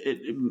 So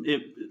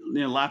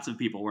lots of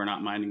people were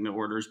not minding the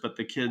orders, but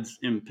the kids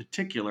in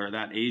particular,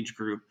 that age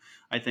group,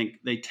 I think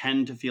they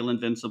tend to feel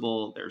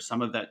invincible. There's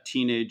some of that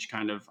teenage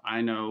kind of,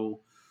 I know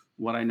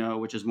what I know,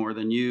 which is more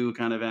than you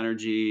kind of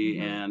energy.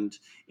 Mm-hmm.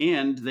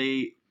 And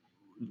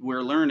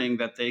we're learning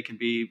that they can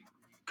be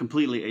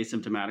completely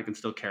asymptomatic and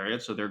still carry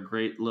it. So they're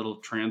great little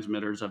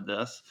transmitters of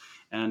this.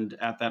 And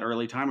at that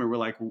early time, we were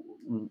like,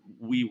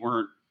 we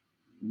were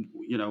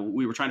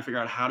trying to figure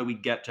out how do we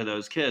get to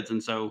those kids.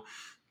 And so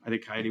I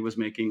think Heidi was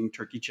making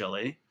turkey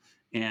chili,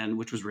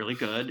 which was really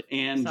good.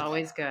 And it's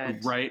always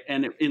good. Right.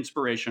 And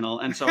inspirational.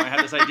 And so I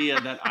had this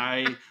idea that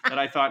I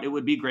thought it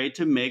would be great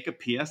to make a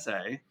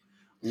PSA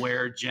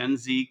where Gen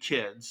Z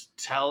kids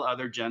tell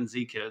other Gen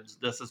Z kids,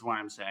 this is why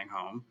I'm staying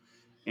home.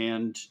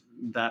 And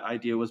that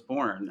idea was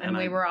born. And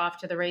we were off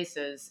to the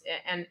races.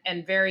 And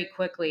very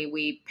quickly,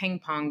 we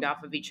ping-ponged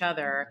off of each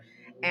other.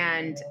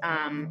 And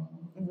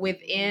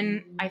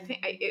within, I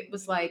think it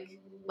was like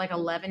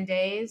 11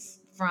 days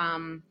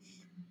from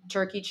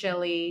turkey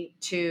chili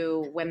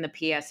to when the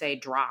PSA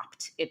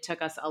dropped. It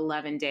took us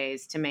 11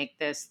 days to make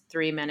this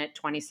 3-minute,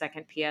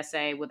 20-second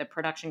PSA with a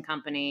production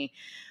company.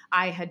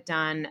 I had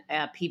done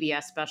a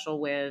PBS special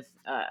with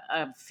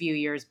a few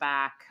years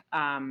back,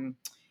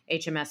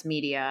 HMS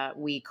Media.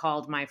 We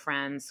called my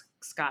friends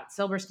Scott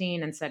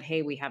Silverstein and said,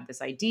 hey, we have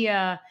this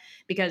idea,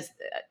 because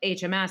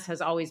HMS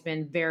has always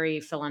been very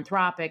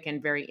philanthropic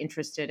and very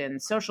interested in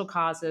social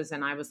causes.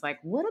 And I was like,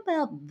 what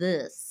about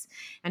this?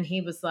 And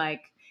he was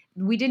like,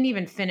 we didn't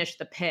even finish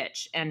the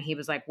pitch. And he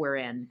was like, we're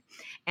in.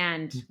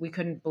 And we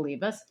couldn't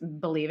believe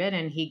it.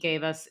 And he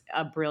gave us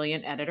a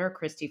brilliant editor,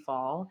 Christy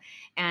Fall.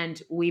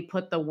 And we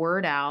put the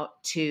word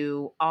out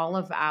to all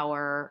of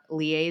our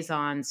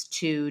liaisons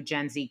to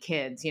Gen Z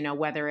kids,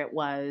 whether it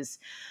was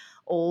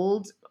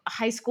old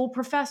high school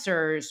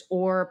professors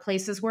or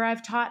places where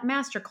I've taught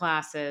master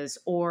classes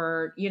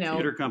or,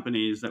 theater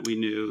companies that we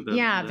knew.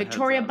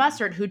 Victoria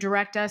Bussard, who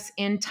directed us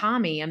in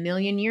Tommy a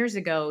million years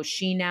ago.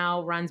 She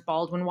now runs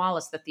Baldwin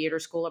Wallace, the theater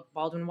school at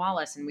Baldwin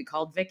Wallace. And we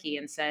called Vicky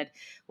and said,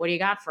 what do you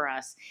got for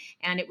us?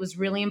 And it was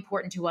really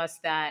important to us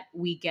that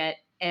we get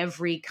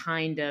every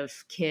kind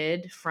of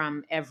kid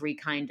from every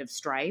kind of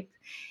stripe.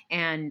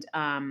 And,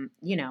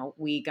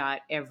 we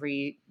got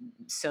every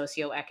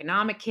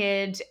socioeconomic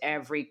kid,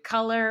 every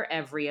color,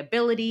 every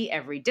ability,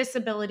 every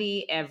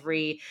disability,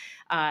 every,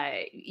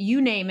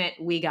 you name it,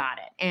 we got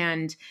it.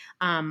 And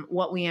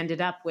what we ended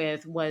up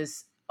with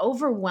was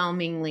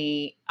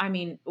overwhelmingly,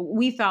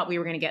 we thought we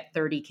were going to get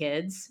 30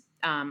 kids.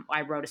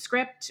 I wrote a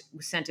script,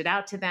 sent it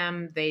out to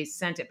them. They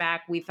sent it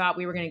back. We thought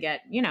we were going to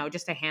get,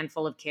 just a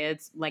handful of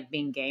kids like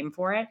being game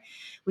for it.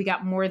 We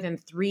got more than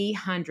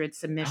 300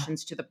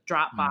 submissions to the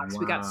Dropbox. Wow.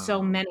 We got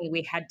so many,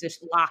 we had to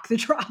lock the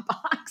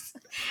Dropbox.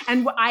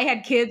 And I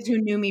had kids who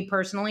knew me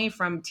personally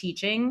from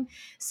teaching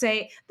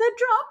say, the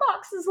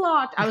Dropbox is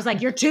locked. I was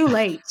like, you're too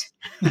late.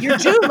 You're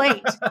too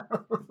late.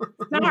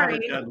 Sorry.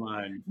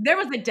 There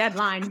was a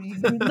deadline. You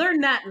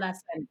learn that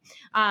lesson.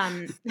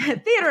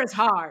 Theater is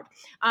hard.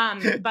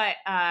 But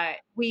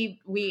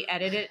we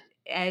edited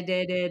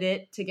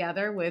it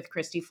together with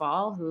Christy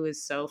Fall, who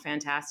is so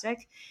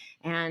fantastic.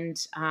 And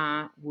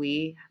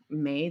we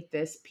made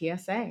this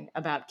PSA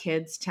about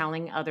kids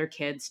telling other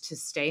kids to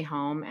stay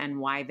home and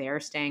why they're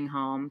staying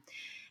home.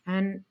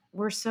 And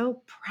we're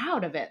so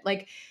proud of it.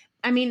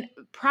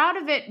 Proud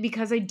of it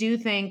because I do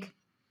think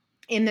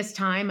in this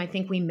time, I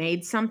think we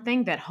made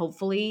something that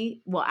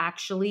hopefully will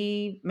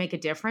actually make a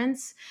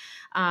difference.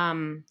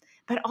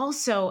 But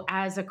also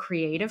as a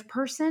creative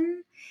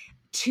person,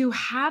 to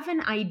have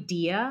an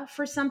idea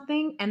for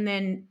something and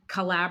then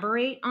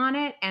collaborate on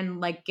it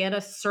and get a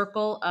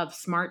circle of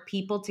smart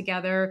people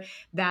together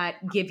that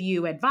give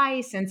you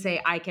advice and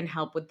say, I can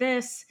help with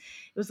this.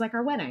 It was like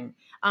our wedding.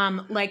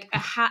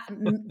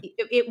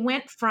 It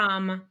went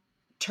from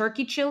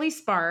turkey chili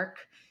spark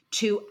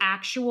to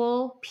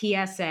actual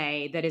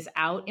PSA that is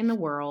out in the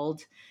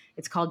world.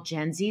 It's called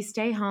Gen Z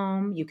Stay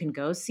Home. You can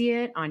go see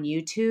it on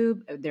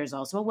YouTube. There's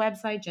also a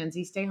website,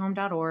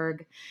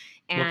 genzstayhome.org.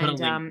 We'll put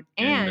a link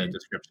in the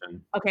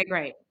description. Okay,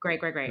 great.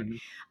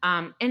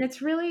 And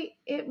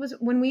it was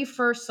when we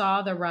first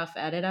saw the rough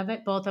edit of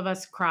it, both of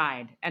us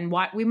cried, and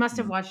we must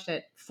have watched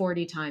it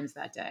 40 times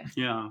that day.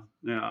 Yeah.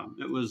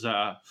 It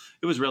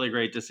was really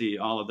great to see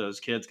all of those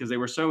kids because they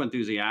were so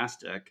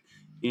enthusiastic,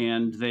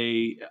 and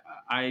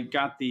I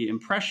got the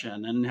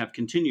impression, and have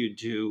continued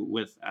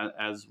to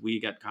as we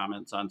get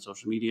comments on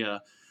social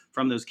media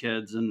from those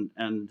kids,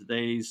 and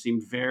they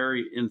seemed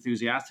very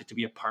enthusiastic to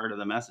be a part of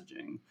the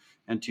messaging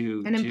and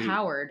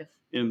empowered.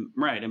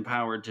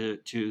 Empowered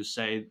to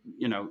say,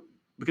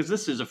 because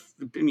this is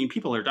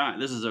people are dying.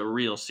 This is a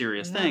real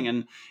serious thing.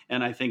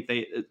 And I think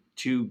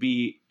to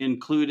be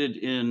included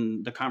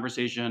in the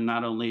conversation,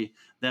 not only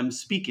them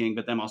speaking,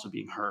 but them also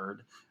being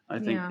heard, I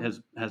think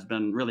has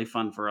been really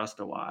fun for us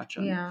to watch.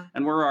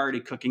 And we're already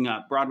cooking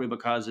up. Broadway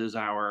Because is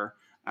our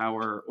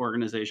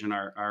organization,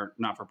 our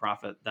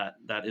not-for-profit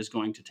that is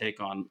going to take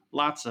on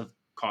lots of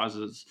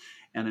causes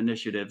and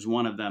initiatives.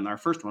 One of them, our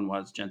first one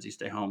was Gen Z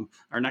Stay Home.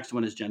 Our next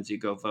one is Gen Z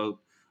Go Vote.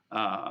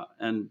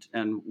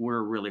 And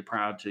we're really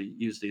proud to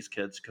use these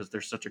kids because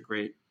they're such a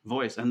great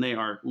voice, and they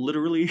are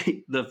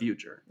literally the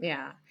future.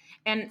 Yeah.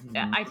 And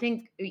I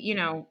think,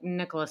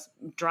 Nicholas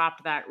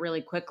dropped that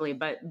really quickly,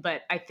 but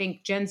I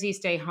think Gen Z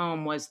Stay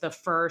Home was the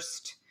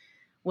first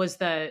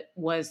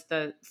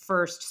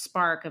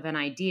spark of an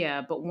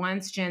idea. But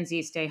once Gen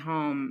Z Stay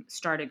Home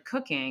started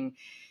cooking,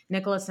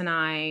 Nicholas and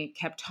I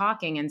kept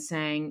talking and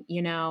saying,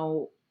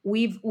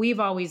 we've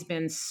always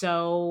been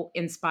so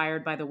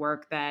inspired by the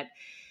work that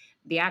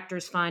the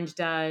Actors Fund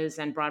does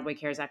and Broadway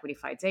Cares Equity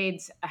Fights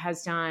AIDS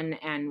has done.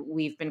 And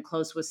we've been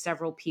close with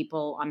several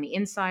people on the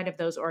inside of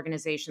those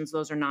organizations.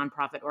 Those are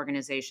nonprofit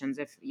organizations,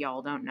 if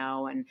y'all don't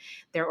know. And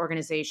they're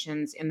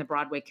organizations in the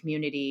Broadway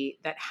community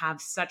that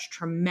have such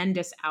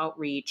tremendous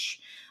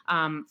outreach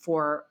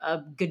for a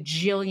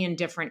gajillion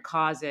different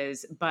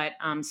causes, but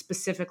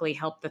specifically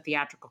help the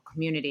theatrical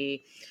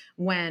community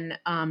when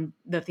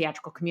the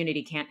theatrical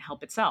community can't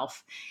help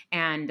itself.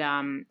 And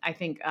I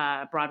think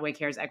Broadway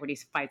Cares Equity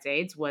Fights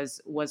AIDS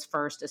was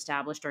first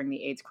established during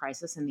the AIDS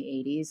crisis in the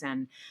 80s.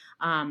 And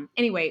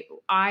anyway,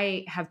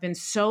 I have been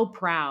so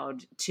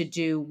proud to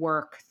do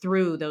work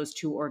through those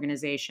two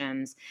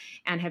organizations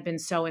and have been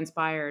so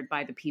inspired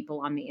by the people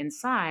on the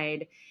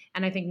inside.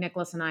 And I think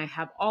Nicholas and I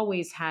have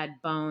always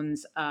had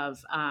bones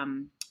of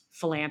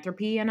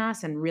philanthropy in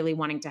us and really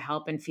wanting to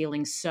help and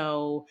feeling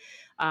so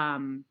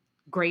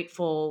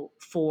grateful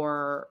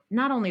for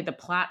not only the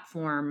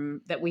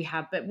platform that we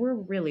have, but we're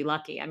really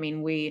lucky. I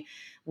mean, we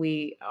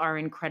are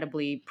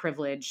incredibly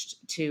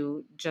privileged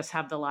to just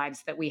have the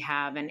lives that we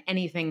have, and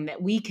anything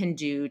that we can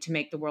do to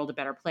make the world a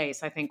better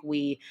place. I think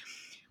we're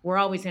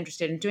always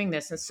interested in doing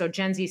this. And so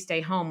Gen Z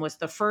Stay Home was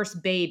the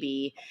first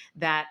baby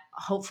that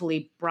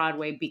hopefully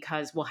Broadway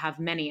Because will have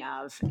many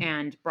of.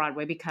 And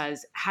Broadway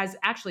Because has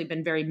actually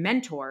been very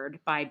mentored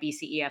by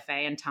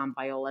BCEFA and Tom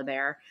Viola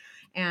there.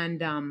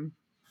 And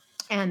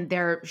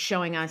they're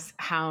showing us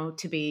how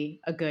to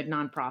be a good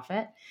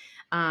nonprofit.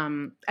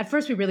 At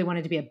first, we really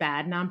wanted to be a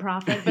bad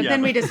nonprofit, but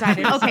then we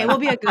decided, okay, we'll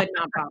be a good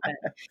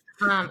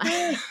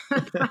nonprofit.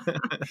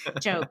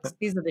 Jokes.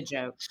 These are the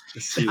jokes.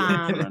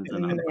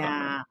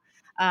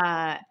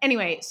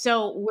 Anyway,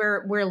 so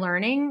we're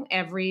learning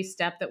every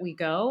step that we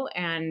go,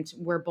 and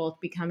we're both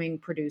becoming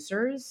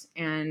producers,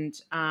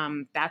 and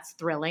that's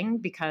thrilling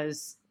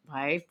because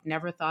I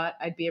never thought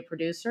I'd be a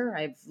producer.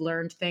 I've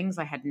learned things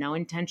I had no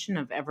intention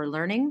of ever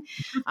learning,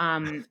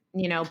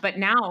 but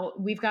now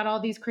we've got all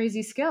these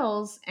crazy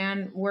skills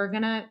and we're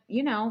going to,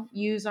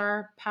 use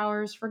our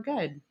powers for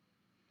good.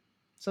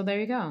 So there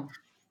you go.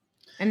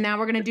 And now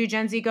we're going to do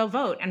Gen Z Go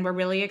Vote. And we're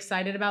really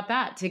excited about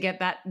that, to get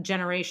that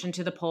generation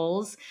to the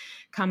polls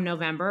come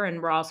November.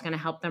 And we're also going to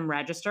help them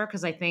register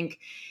because I think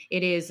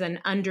it is an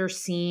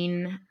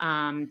underseen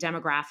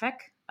demographic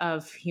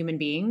of human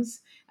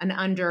beings and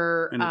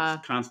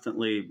it's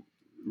constantly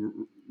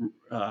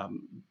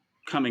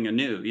coming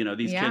anew.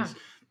 These kids,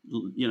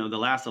 the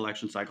last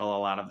election cycle, a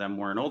lot of them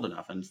weren't old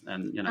enough, and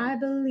I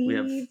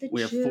believe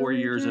we have 4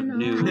 years of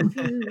new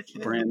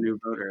brand new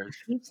voters.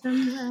 Keeps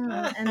them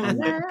well and oh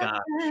my God,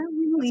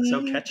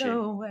 so catchy.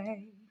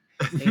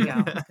 There you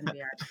go. It's gonna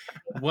be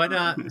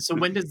What? So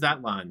when does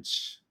that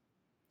launch?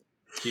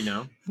 Do you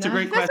know? It's a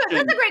great question.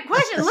 That's a great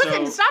question.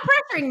 Listen, stop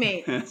pressuring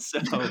me.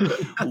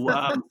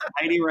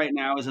 Heidi right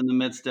now is in the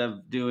midst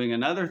of doing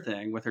another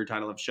thing with her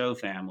Title of Show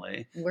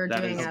Family.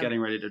 That is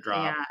getting ready to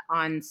drop. Yeah,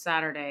 on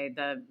Saturday,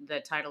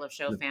 the Title of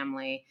Show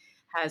Family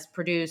has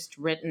produced,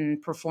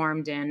 written,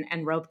 performed in,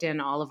 and roped in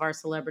all of our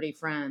celebrity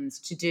friends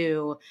to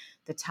do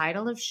the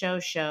Title of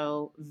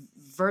Show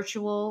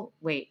virtual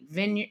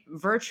vineyard.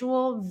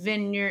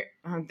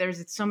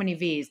 There's so many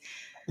V's.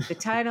 The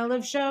Title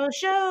of Show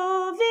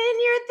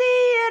Vineyard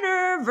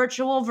Theater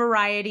virtual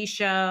variety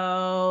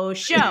show.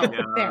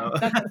 There,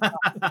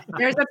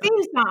 there's a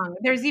theme song.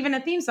 There's even a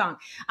theme song.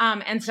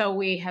 And so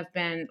we've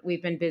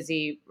been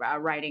busy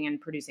writing and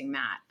producing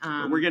that.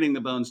 We're getting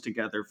the bones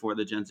together for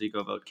the Gen Z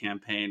Go Vote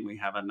campaign. We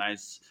have a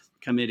nice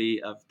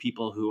committee of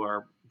people who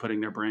are putting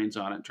their brains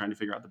on it, trying to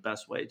figure out the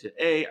best way to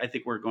I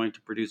think we're going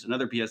to produce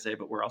another PSA,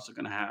 but we're also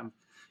going to have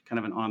kind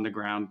of an on the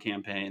ground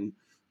campaign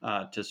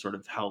to sort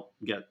of help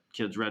get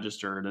kids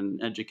registered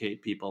and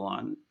educate people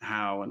on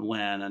how and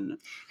when and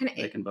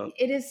they can vote.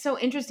 It is so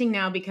interesting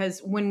now because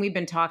when we've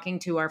been talking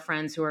to our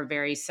friends who are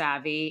very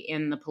savvy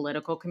in the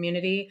political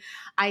community,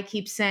 I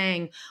keep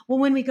saying, well,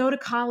 when we go to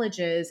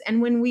colleges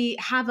and when we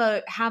have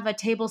a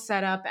table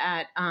set up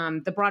at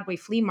the Broadway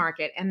flea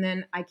market, and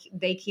then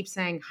they keep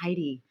saying,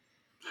 Heidi,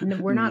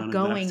 we're not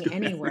going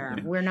anywhere.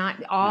 We're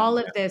not, all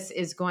of this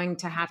is going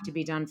to have to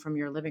be done from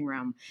your living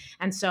room.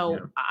 And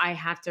so I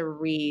have to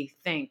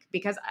rethink,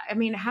 because I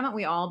mean, haven't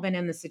we all been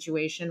in the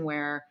situation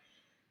where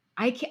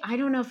I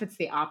don't know if it's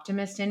the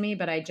optimist in me,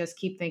 but I just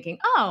keep thinking,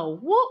 oh,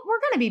 well, we're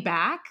going to be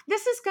back.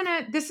 This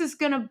is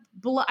going to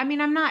blow. I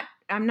mean, I'm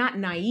not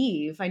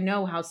naive. I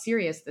know how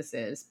serious this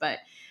is, but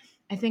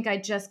I think I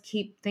just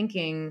keep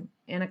thinking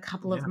in a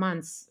couple of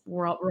months,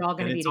 we're all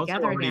going to be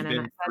together again. It's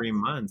been 3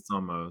 months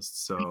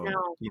almost. So,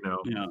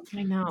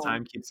 I know.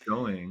 Time keeps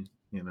going,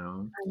 I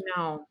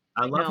know.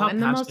 I love how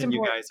passionate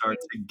you guys are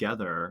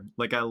together.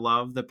 Like, I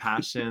love the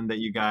passion that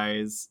you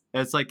guys,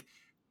 it's like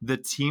the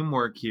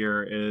teamwork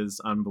here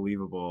is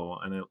unbelievable.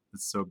 And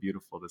it's so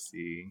beautiful to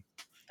see.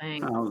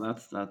 Thanks. Oh,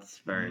 that's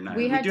very nice.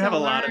 We do have a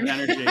lot of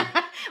energy.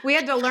 We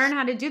had to learn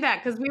how to do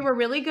that because we were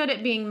really good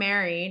at being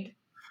married.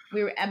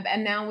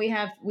 And now we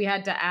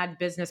had to add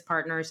business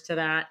partners to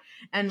that.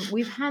 And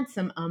we've had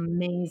some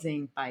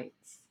amazing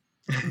fights,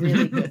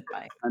 really good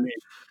fights. I mean,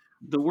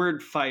 the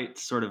word fight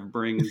sort of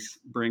brings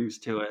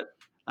to it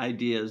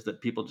ideas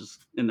that people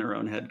just in their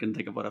own head can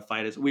think of what a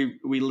fight is. We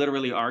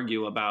literally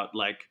argue about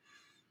like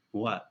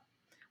what?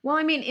 Well,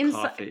 I mean,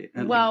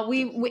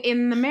 we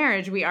in the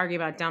marriage we argue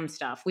about dumb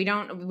stuff. We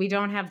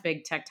don't have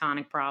big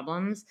tectonic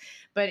problems,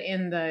 but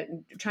in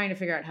the trying to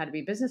figure out how to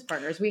be business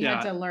partners, we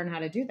had to learn how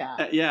to do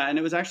that. And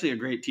it was actually a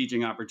great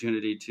teaching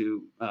opportunity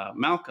to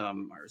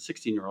Malcolm, our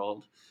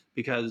 16-year-old,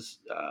 because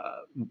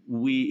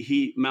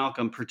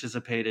Malcolm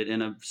participated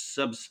in a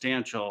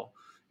substantial,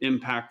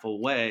 impactful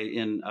way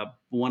in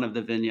one of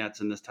the vignettes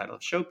in this title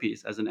of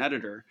showpiece as an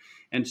editor,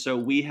 and so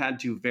we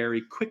had to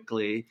very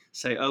quickly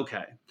say,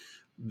 okay,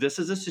 this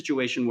is a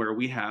situation where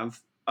we have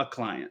a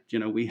client,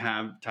 we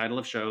have title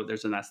of show,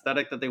 there's an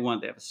aesthetic that they want,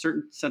 they have a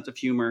certain sense of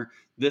humor,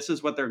 this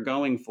is what they're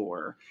going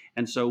for.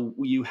 And so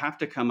you have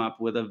to come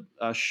up with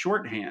a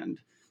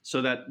shorthand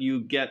so that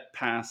you get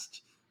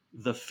past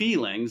the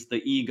feelings,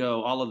 the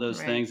ego, all of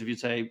those things. If you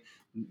say,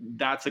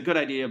 that's a good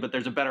idea, but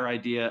there's a better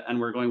idea, and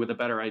we're going with a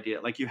better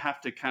idea. Like you have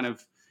to kind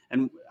of,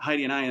 and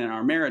Heidi and I in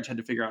our marriage had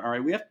to figure out, all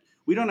right,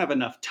 we don't have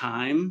enough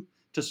time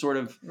to sort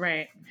of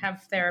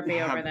have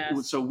therapy over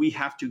this. So we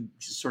have to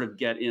sort of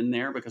get in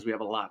there because we have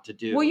a lot to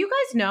do. Well, you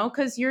guys know,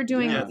 because you're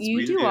doing,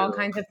 you do all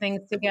kinds of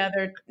things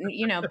together,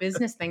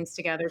 business things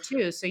together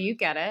too. So you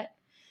get it.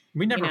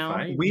 We never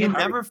fight. We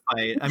never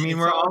fight. I mean,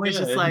 we're always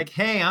just like,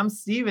 hey, I'm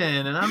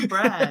Steven and I'm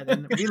Brad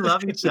and we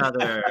love each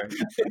other.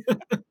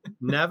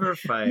 Never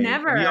fight.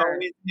 Never. We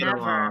always get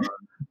along.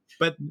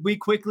 But we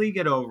quickly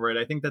get over it.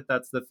 I think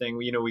that's the thing.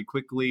 We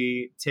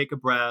quickly take a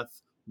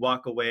breath,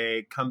 walk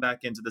away, come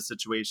back into the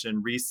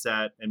situation,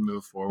 reset, and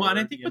move forward. Well, and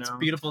I think what's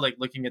beautiful, like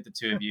looking at the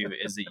two of you,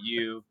 is that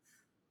you,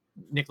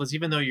 Nicholas,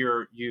 even though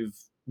you've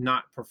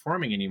not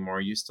performing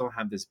anymore, you still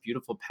have this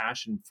beautiful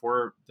passion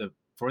for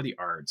the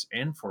arts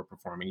and for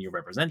performing. You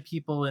represent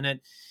people in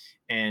it,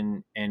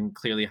 and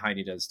clearly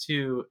Heidi does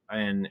too.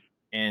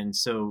 And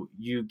so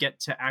you get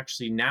to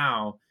actually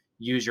now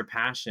use your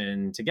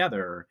passion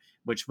together,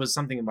 which was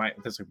something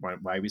that's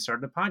why we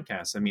started a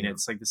podcast. I mean,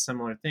 it's like the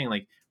similar thing.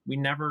 Like you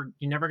never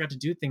got to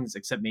do things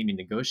except maybe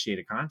negotiate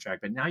a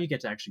contract, but now you get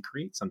to actually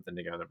create something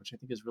together, which I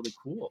think is really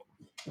cool.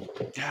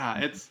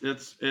 Yeah, it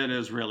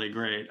is really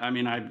great. I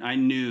mean, I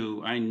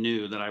knew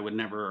that I would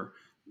never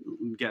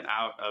get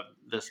out of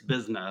this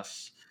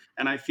business,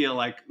 and I feel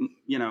like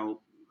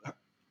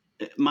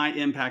my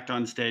impact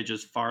on stage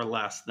is far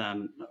less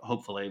than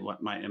hopefully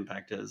what my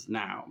impact is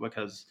now,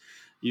 because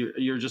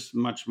you're just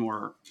much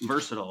more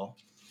versatile.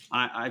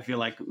 I feel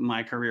like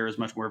my career is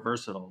much more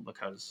versatile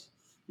because,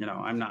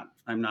 I'm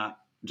not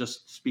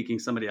just speaking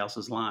somebody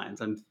else's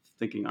lines. I'm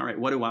thinking, all right,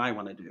 what do I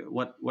want to do?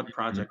 What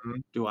project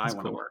do I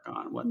want to work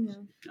on?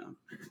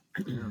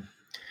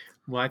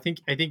 Well, I think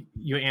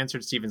you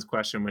answered Steven's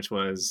question, which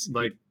was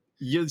like,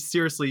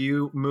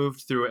 you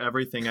moved through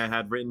everything I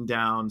had written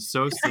down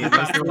so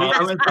seamlessly.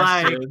 I was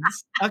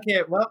like,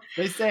 okay, well,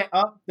 they say,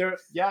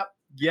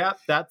 yep,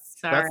 that's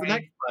the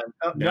next one.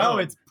 Oh, no,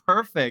 it's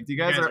perfect. You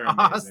guys are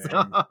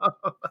awesome.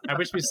 I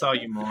wish we saw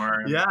you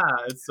more. Yeah,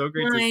 it's so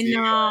great to see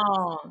you.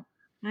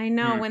 I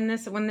know. When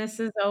this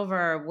is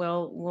over,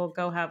 we'll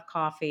go have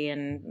coffee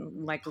and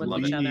look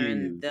each other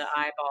in the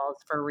eyeballs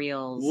for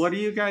reals. What do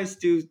you guys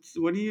do?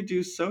 What do you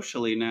do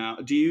socially now?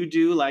 Do you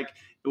do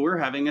we're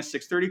having a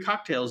 6:30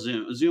 cocktail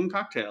Zoom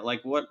cocktail?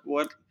 Like what?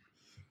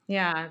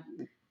 Yeah.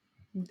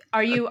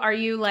 Are you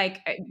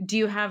do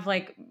you have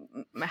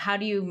how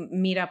do you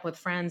meet up with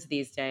friends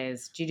these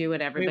days? Do you do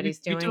what everybody's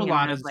doing? We do a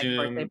lot of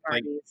Zoom.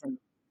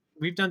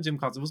 we've done Zoom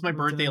calls. It was my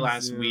birthday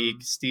last week.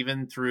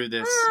 Steven threw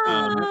this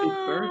happy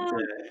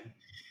birthday.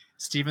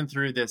 Steven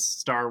threw this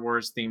Star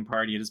Wars theme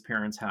party at his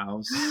parents'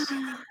 house.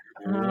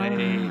 Wait, what?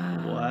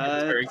 It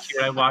was very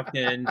cute. I walked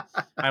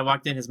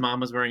in. His mom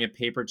was wearing a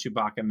paper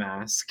Chewbacca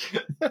mask.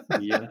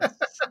 Yes.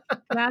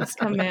 That's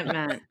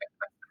commitment.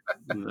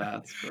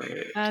 That's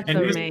great. That's and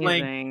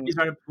amazing. He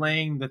started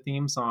playing the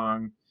theme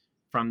song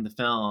from the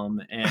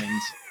film,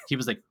 and he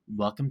was like,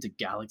 "Welcome to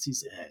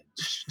Galaxy's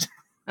Edge."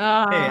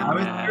 Oh, Hey, we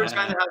were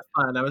trying to have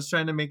fun. I was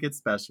trying to make it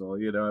special.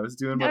 I was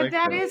doing what I could.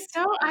 That is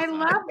so. I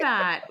love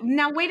that.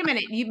 Now, wait a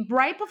minute.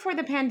 Right before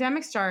the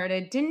pandemic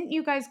started, didn't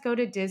you guys go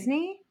to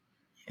Disney?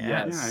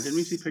 Yes. Yeah, didn't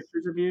we see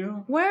pictures of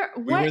you? Where?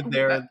 We were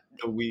there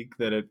the week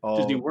that it all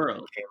Disney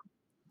World.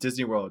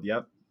 Disney World.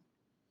 Yep.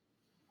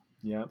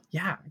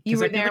 Yeah. You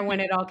were there when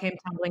it all came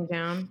tumbling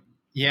down.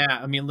 Yeah,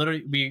 I mean,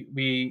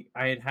 literally,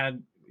 I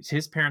had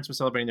his parents were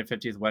celebrating their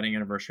 50th wedding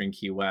anniversary in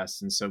Key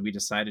West, and so we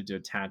decided to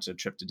attach a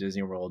trip to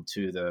Disney World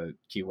to the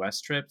Key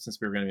West trip since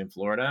we were going to be in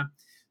Florida.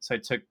 So I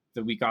took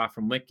the week off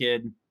from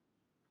Wicked.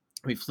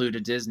 We flew to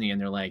Disney,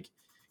 and they're like,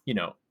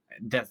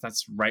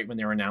 that's right when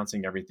they were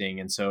announcing everything,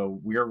 and so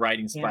we were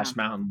riding Splash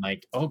Mountain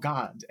like, oh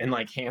god, and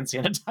like hand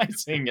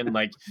sanitizing and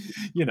like,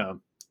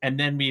 and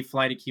then we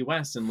fly to Key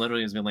West, and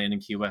literally as we land in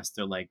Key West,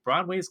 they're like,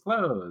 Broadway's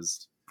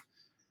closed.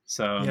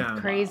 So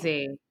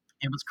crazy.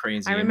 It was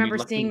crazy. I remember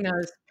seeing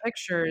those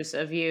pictures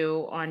of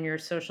you on your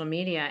social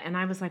media, and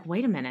I was like,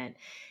 wait a minute.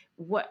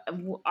 What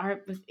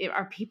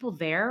are people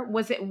there?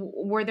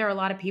 Were there a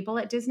lot of people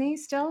at Disney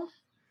still?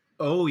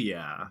 Oh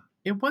yeah.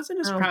 It wasn't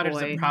as crowded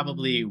as it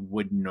probably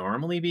would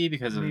normally be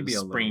because of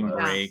spring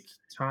break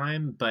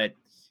time, but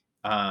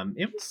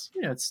it was,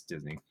 it's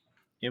Disney.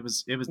 It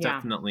was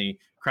definitely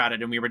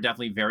crowded, and we were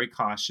definitely very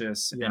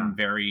cautious and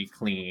very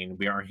clean.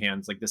 Our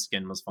hands, like the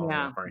skin was falling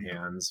off our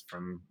hands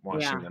from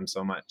washing them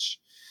so much.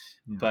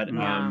 But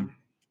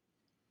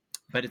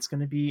it's going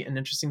to be an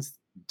interesting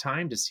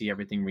time to see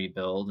everything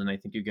rebuild, and I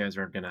think you guys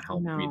are going to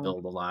help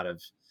rebuild a lot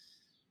of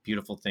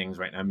beautiful things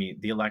right now. I mean,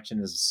 the election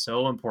is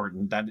so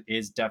important. That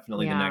is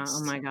definitely the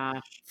next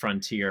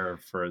frontier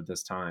for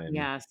this time.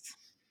 Yes,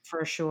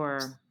 for sure.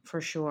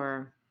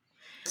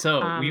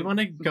 So we want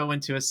to go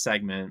into a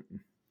segment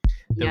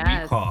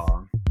that we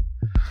call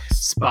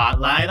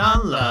Spotlight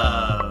on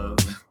Love.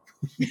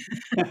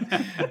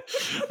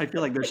 I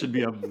feel like there should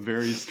be a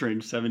very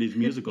strange 70s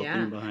musical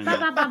theme behind that.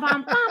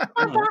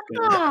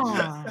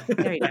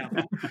 There you go.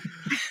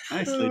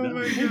 Nicely done.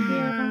 My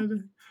God.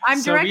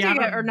 I'm directing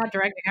it, or not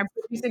directing. I'm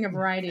producing a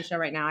variety show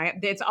right now.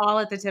 It's all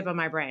at the tip of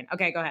my brain.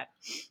 Okay, go ahead.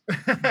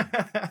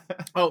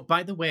 Oh,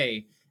 by the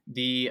way,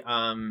 the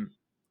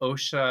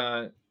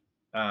OSHA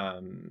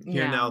Now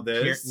Hear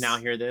This. Now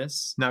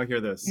Hear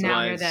This.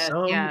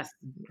 Yes.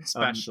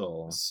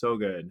 Special. So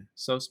good.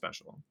 So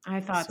special.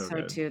 I thought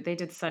so too. They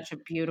did such a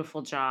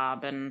beautiful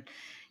job, and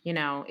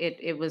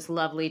it was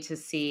lovely to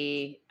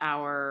see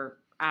our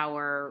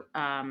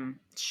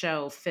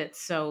show fit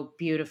so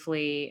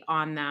beautifully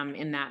on them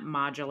in that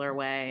modular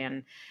way,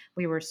 and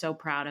we were so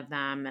proud of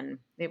them, and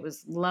it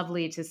was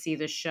lovely to see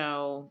the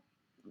show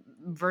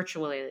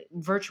virtually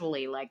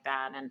like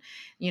that. And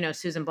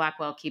Susan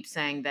Blackwell keeps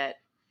saying that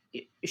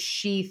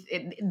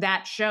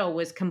that show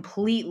was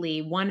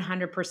completely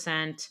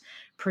 100%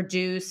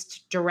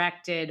 produced,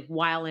 directed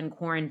while in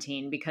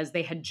quarantine, because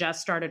they had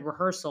just started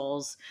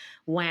rehearsals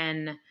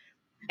when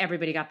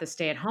everybody got the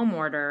stay-at-home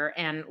order.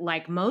 And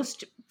like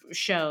most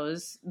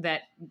shows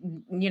that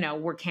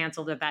were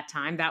canceled at that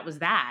time, that was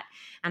that.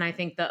 And I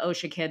think the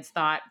OSHA kids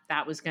thought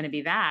that was going to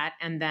be that,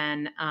 and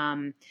then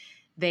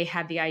they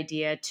had the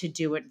idea to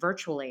do it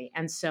virtually.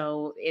 And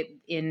so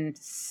in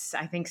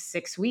I think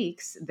 6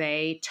 weeks,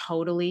 they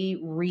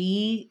totally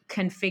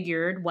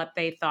reconfigured what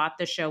they thought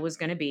the show was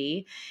going to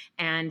be.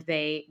 And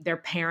their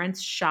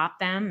parents shot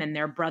them, and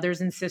their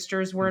brothers and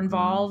sisters were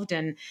involved.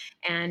 And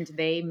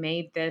they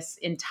made this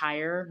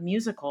entire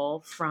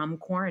musical from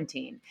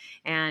quarantine.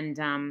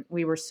 And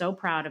we were so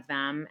proud of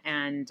them.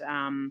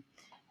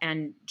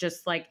 And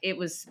just like, it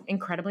was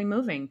incredibly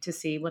moving to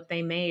see what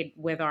they made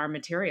with our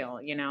material,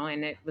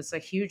 and it was a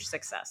huge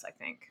success, I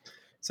think.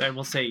 So I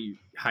will say,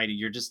 Heidi,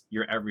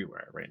 you're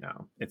everywhere right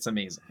now. It's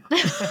amazing.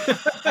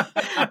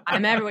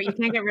 I'm everywhere. You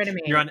can't get rid of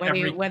me, whether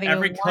you want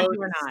to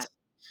or not.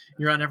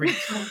 You're on every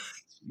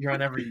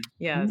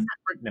Yes.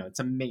 No, it's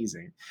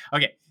amazing.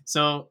 Okay,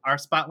 so our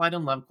Spotlight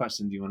on Love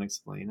question, do you want to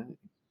explain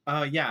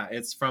it? Yeah,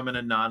 it's from an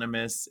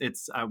anonymous.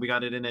 It's we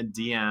got it in a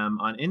DM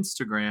on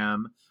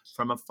Instagram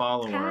from a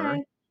follower.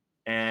 Okay.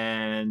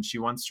 And she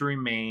wants to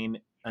remain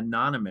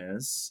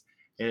anonymous.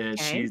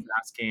 She's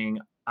asking,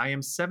 I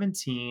am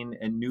 17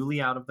 and newly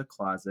out of the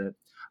closet.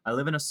 I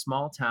live in a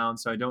small town,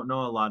 so I don't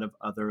know a lot of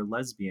other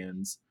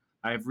lesbians.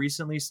 I have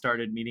recently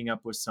started meeting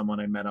up with someone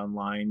I met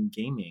online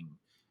gaming.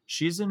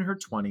 She's in her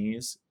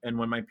 20s, and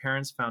when my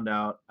parents found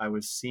out I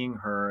was seeing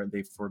her,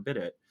 they forbid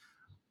it.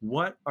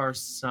 What are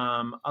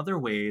some other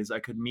ways I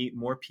could meet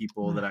more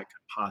people that I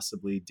could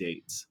possibly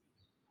date?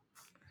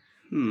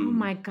 Oh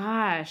my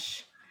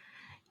gosh.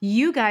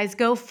 You guys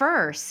go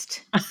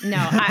first. No,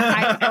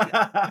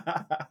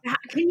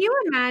 can you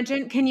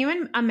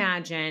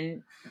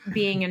imagine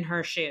being in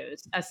her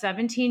shoes, a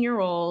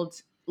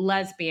 17-year-old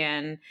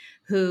lesbian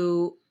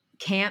who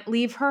can't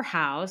leave her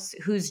house,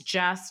 who's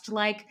just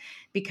like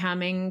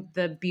becoming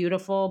the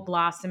beautiful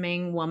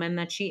blossoming woman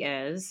that she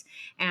is,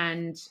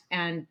 and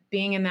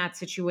being in that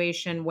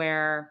situation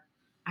where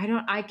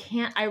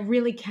I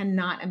really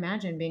cannot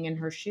imagine being in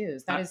her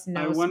shoes. That is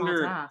no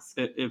small task.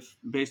 If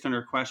based on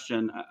her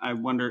question, I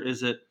wonder,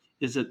 is it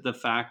the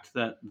fact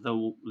that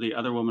the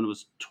other woman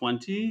was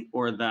 20,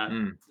 or that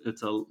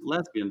it's a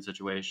lesbian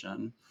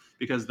situation?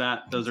 Because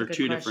those are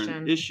two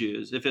different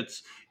issues. If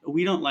it's,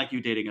 we don't like you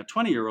dating a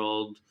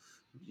 20-year-old,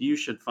 you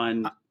should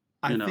find a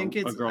girlfriend. I think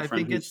it's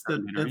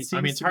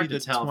it's hard to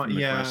tell from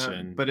the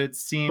question. But it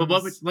seems.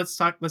 But let's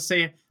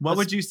say, what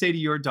would you say to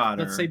your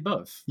daughter? Let's say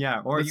both.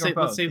 Yeah, or both.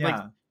 Let's say like,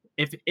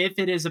 if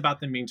it is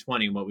about them being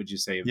 20, what would you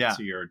say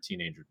to your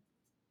teenager?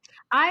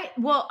 I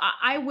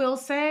will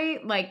say,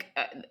 like,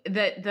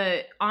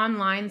 the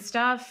online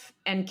stuff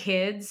and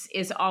kids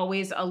is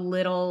always a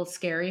little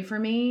scary for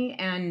me,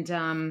 and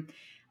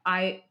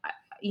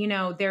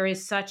there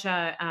is such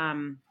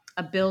a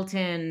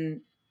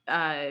built-in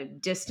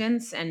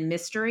distance and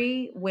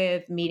mystery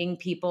with meeting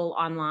people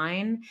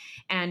online.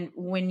 And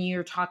when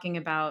you're talking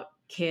about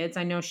kids,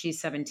 I know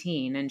she's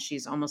 17 and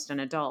she's almost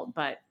an adult,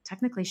 but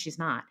technically she's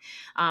not.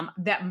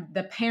 That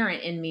the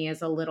parent in me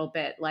is a little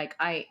bit like,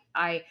 I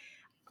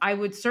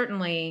would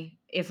certainly,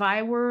 if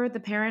I were the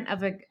parent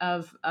of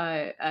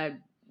a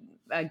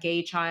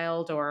gay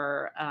child,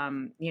 or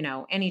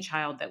any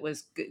child that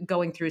was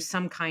going through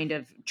some kind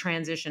of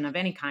transition of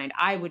any kind,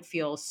 I would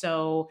feel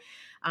so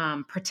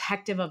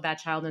protective of that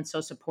child and so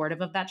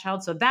supportive of that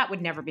child. So that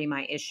would never be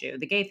my issue.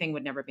 The gay thing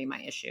would never be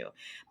my issue,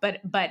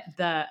 but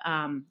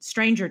the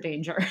stranger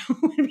danger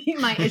would be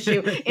my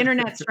issue.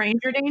 Internet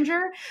stranger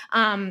danger.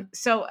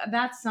 So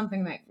that's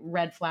something that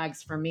red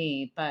flags for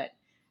me. But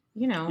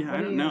I don't know.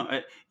 I don't know.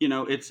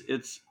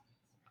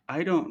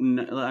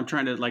 I'm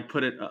trying to like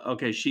put it.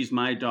 Okay, she's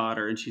my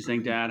daughter, and she's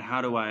saying, "Dad,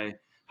 how do I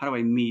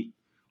meet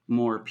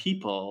more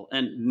people?"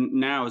 And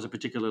now is a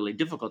particularly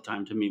difficult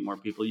time to meet more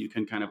people. You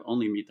can kind of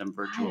only meet them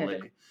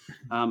virtually.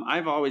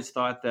 I've always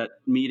thought that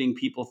meeting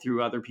people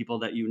through other people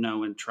that you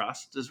know and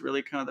trust is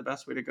really kind of the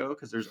best way to go,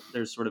 because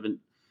there's sort of an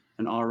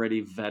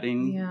already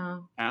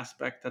vetting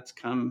aspect that's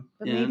come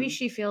but in. Maybe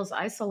she feels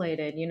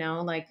isolated,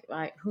 like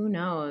who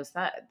knows,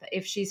 that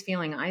if she's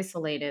feeling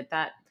isolated,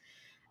 that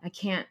I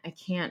can't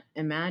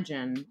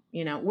imagine,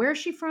 where's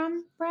she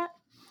from, Brett?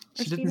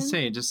 She didn't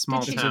say, just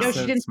small town. No,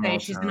 she didn't say.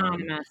 She's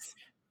anonymous.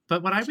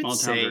 But what I would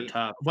say,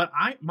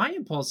 my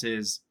impulse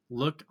is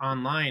look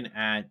online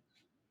at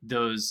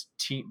those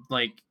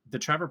like the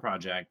Trevor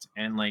Project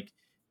and like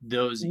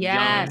those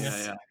young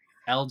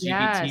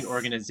LGBT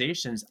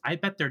organizations. I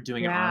bet they're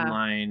doing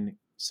online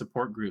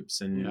support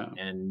groups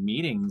and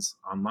meetings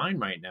online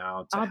right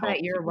now. I'll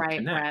bet you're right,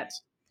 connect. Brett.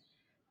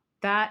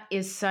 That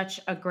is such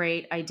a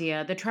great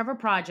idea. The Trevor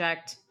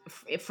Project,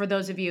 for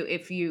those of you,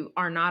 if you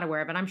are not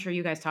aware of it, I'm sure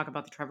you guys talk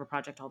about the Trevor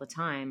Project all the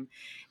time.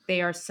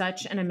 They are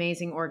such an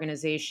amazing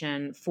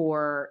organization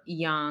for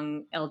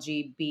young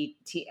LGBT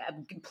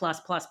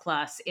plus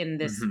in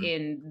this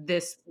in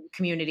this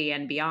community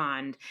and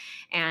beyond.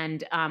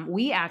 And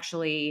we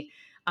actually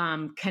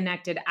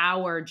connected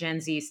our Gen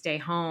Z Stay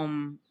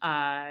Home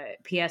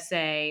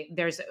PSA.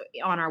 There's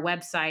on our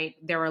website,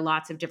 there are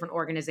lots of different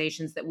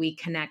organizations that we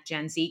connect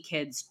Gen Z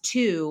kids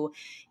to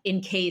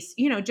in case,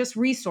 just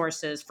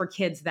resources for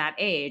kids that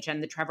age.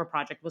 And the Trevor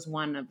Project was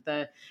one of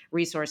the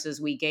resources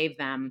we gave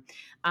them.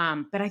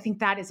 But I think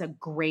that is a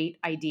great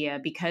idea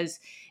because,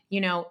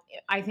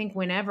 I think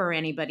whenever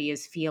anybody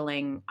is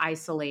feeling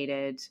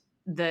isolated,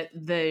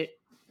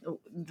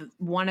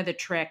 one of the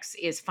tricks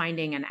is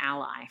finding an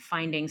ally,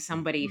 finding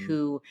somebody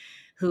who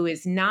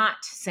is not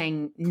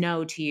saying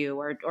no to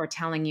you or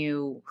telling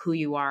you who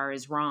you are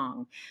is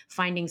wrong,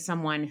 finding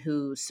someone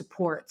who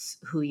supports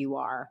who you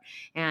are.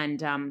 And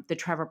the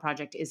Trevor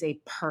Project is a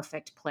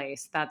perfect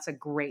place. That's a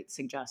great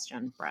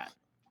suggestion, Brett.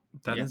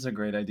 That is a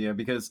great idea,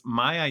 because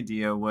my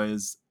idea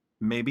was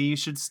maybe you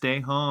should stay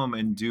home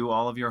and do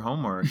all of your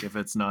homework if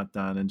it's not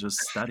done and just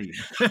study.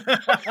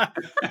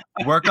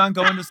 Work on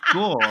going to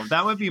school.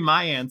 That would be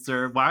my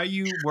answer. Why are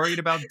you worried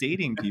about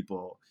dating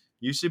people?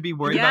 You should be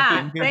worried about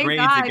getting good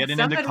grades and getting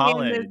into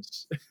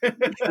college.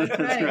 That's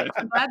right.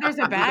 I'm glad there's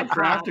a bad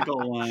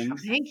practical one.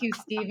 Thank you,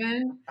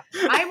 Stephen.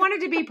 I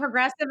wanted to be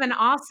progressive and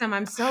awesome.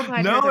 I'm so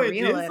glad you're the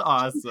realist. It is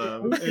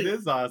awesome. It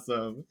is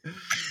awesome.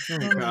 Oh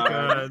my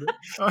God.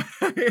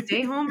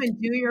 Stay home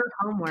and do your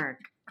homework.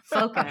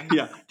 Focus.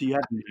 Yeah. Do you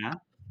have an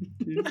app?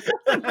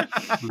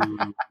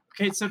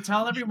 Okay, so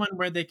tell everyone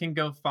where they can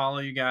go follow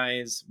you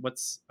guys.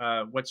 What's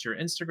your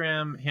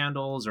Instagram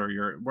handles,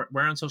 or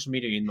where on social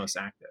media are you most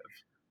active?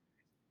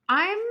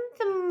 I'm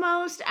the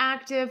most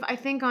active, I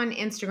think, on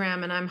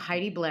Instagram, and I'm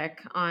Heidi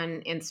Blick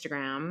on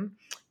Instagram.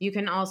 You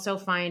can also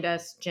find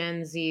us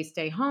Gen Z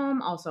Stay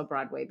Home, also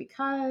Broadway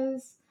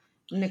Because.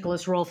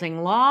 Nicholas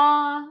Rohlfing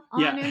Law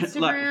on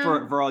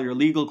Instagram. for all your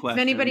legal questions.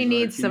 If anybody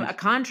needs a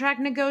contract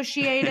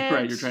negotiated.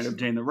 Right, you're trying to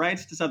obtain the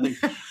rights to something.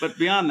 But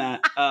beyond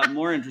that,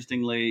 more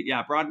interestingly,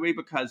 Broadway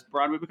Because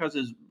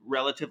is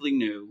relatively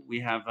new. We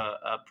have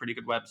a pretty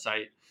good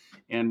website,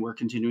 and we're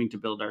continuing to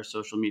build our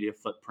social media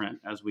footprint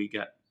as we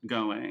get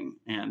going.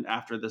 And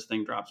after this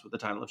thing drops with the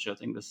Title of Show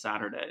thing this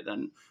Saturday,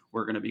 then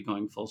we're going to be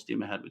going full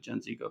steam ahead with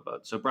Gen Z Go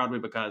Vote. So Broadway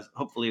Because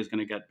hopefully is going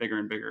to get bigger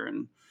and bigger,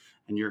 and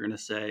you're going to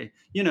say,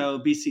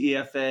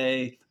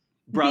 BCEFA,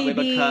 Broadway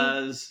BB.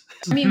 Because,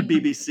 We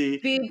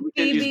BBC. can't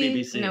use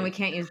BBC. No, we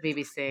can't use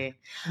BBC.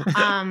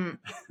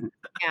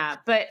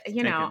 But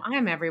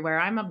I'm everywhere.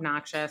 I'm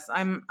obnoxious.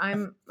 I'm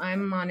on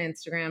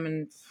Instagram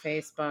and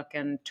Facebook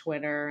and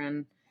Twitter,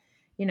 and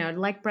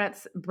like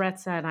Brett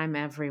said, I'm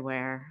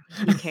everywhere.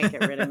 You can't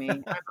get rid of me.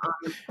 I'm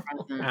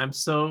omnipresent. I'm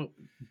so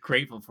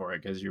grateful for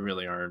it because you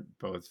really are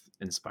both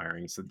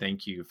inspiring. So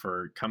thank you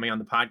for coming on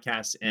the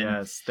podcast. And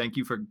yes, thank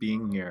you for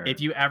being here.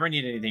 If you ever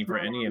need anything for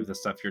any of the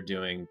stuff you're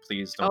doing,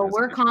 please don't. Oh,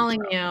 we're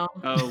calling you.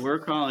 Oh, we're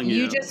calling you.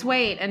 You just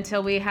wait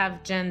until we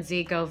have Gen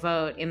Z Go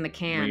Vote in the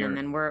can, and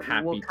then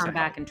we'll come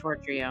back and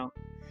torture you.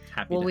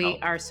 We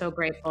are so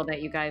grateful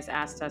that you guys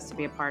asked us to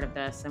be a part of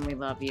this, and we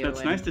love you.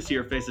 It's nice to see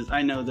your faces.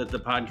 I know that the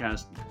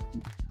podcast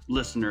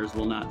listeners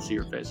will not see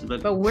your faces,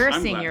 but we're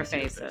seeing your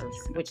faces,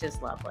 which is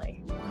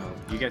lovely.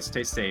 You guys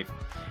stay safe.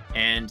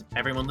 And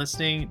everyone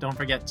listening, don't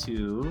forget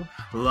to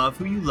love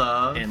who you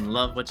love and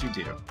love what you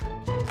do.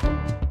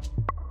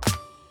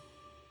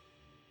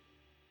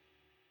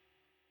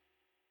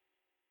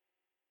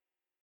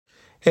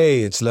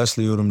 Hey, it's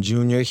Leslie Odom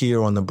Jr.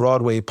 here on the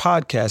Broadway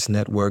Podcast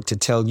Network to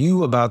tell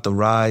you about the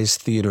Rise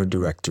Theater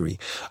Directory,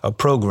 a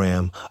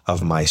program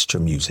of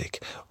Maestro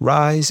Music.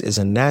 Rise is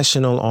a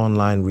national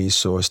online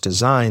resource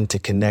designed to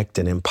connect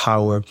and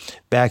empower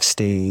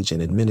backstage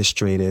and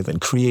administrative and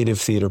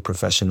creative theater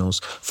professionals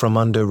from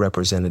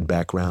underrepresented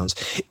backgrounds.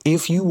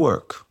 If you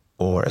work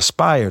or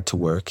aspire to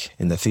work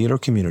in the theater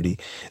community,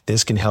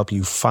 this can help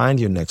you find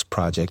your next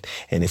project.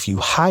 And if you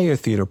hire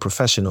theater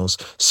professionals,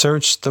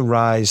 search the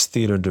Rise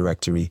Theater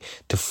Directory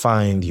to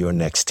find your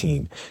next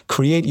team.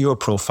 Create your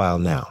profile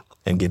now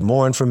and get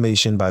more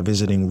information by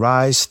visiting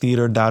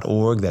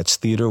risetheater.org. That's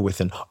theater with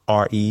an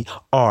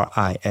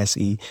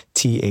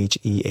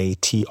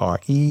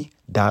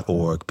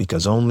RERISETHEATRE.org,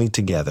 because only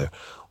together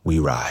we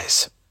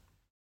rise.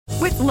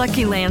 With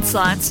Lucky Land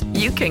Slots,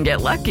 you can get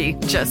lucky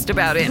just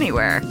about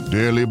anywhere.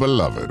 Dearly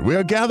beloved, we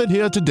are gathered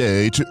here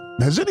today to...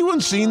 Has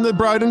anyone seen the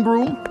bride and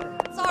groom?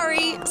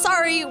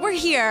 Sorry, we're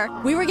here.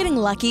 We were getting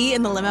lucky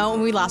in the limo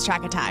and we lost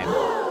track of time.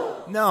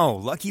 No,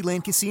 Lucky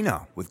Land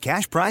Casino, with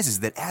cash prizes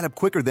that add up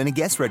quicker than a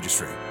guest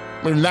registry.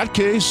 In that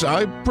case,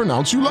 I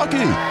pronounce you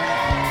lucky.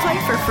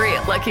 Play for free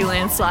at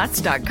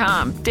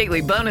LuckyLandSlots.com.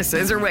 Daily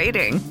bonuses are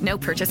waiting. No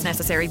purchase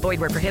necessary. Void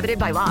where prohibited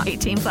by law.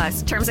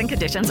 18+. Terms and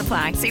conditions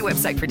apply. See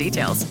website for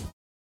details.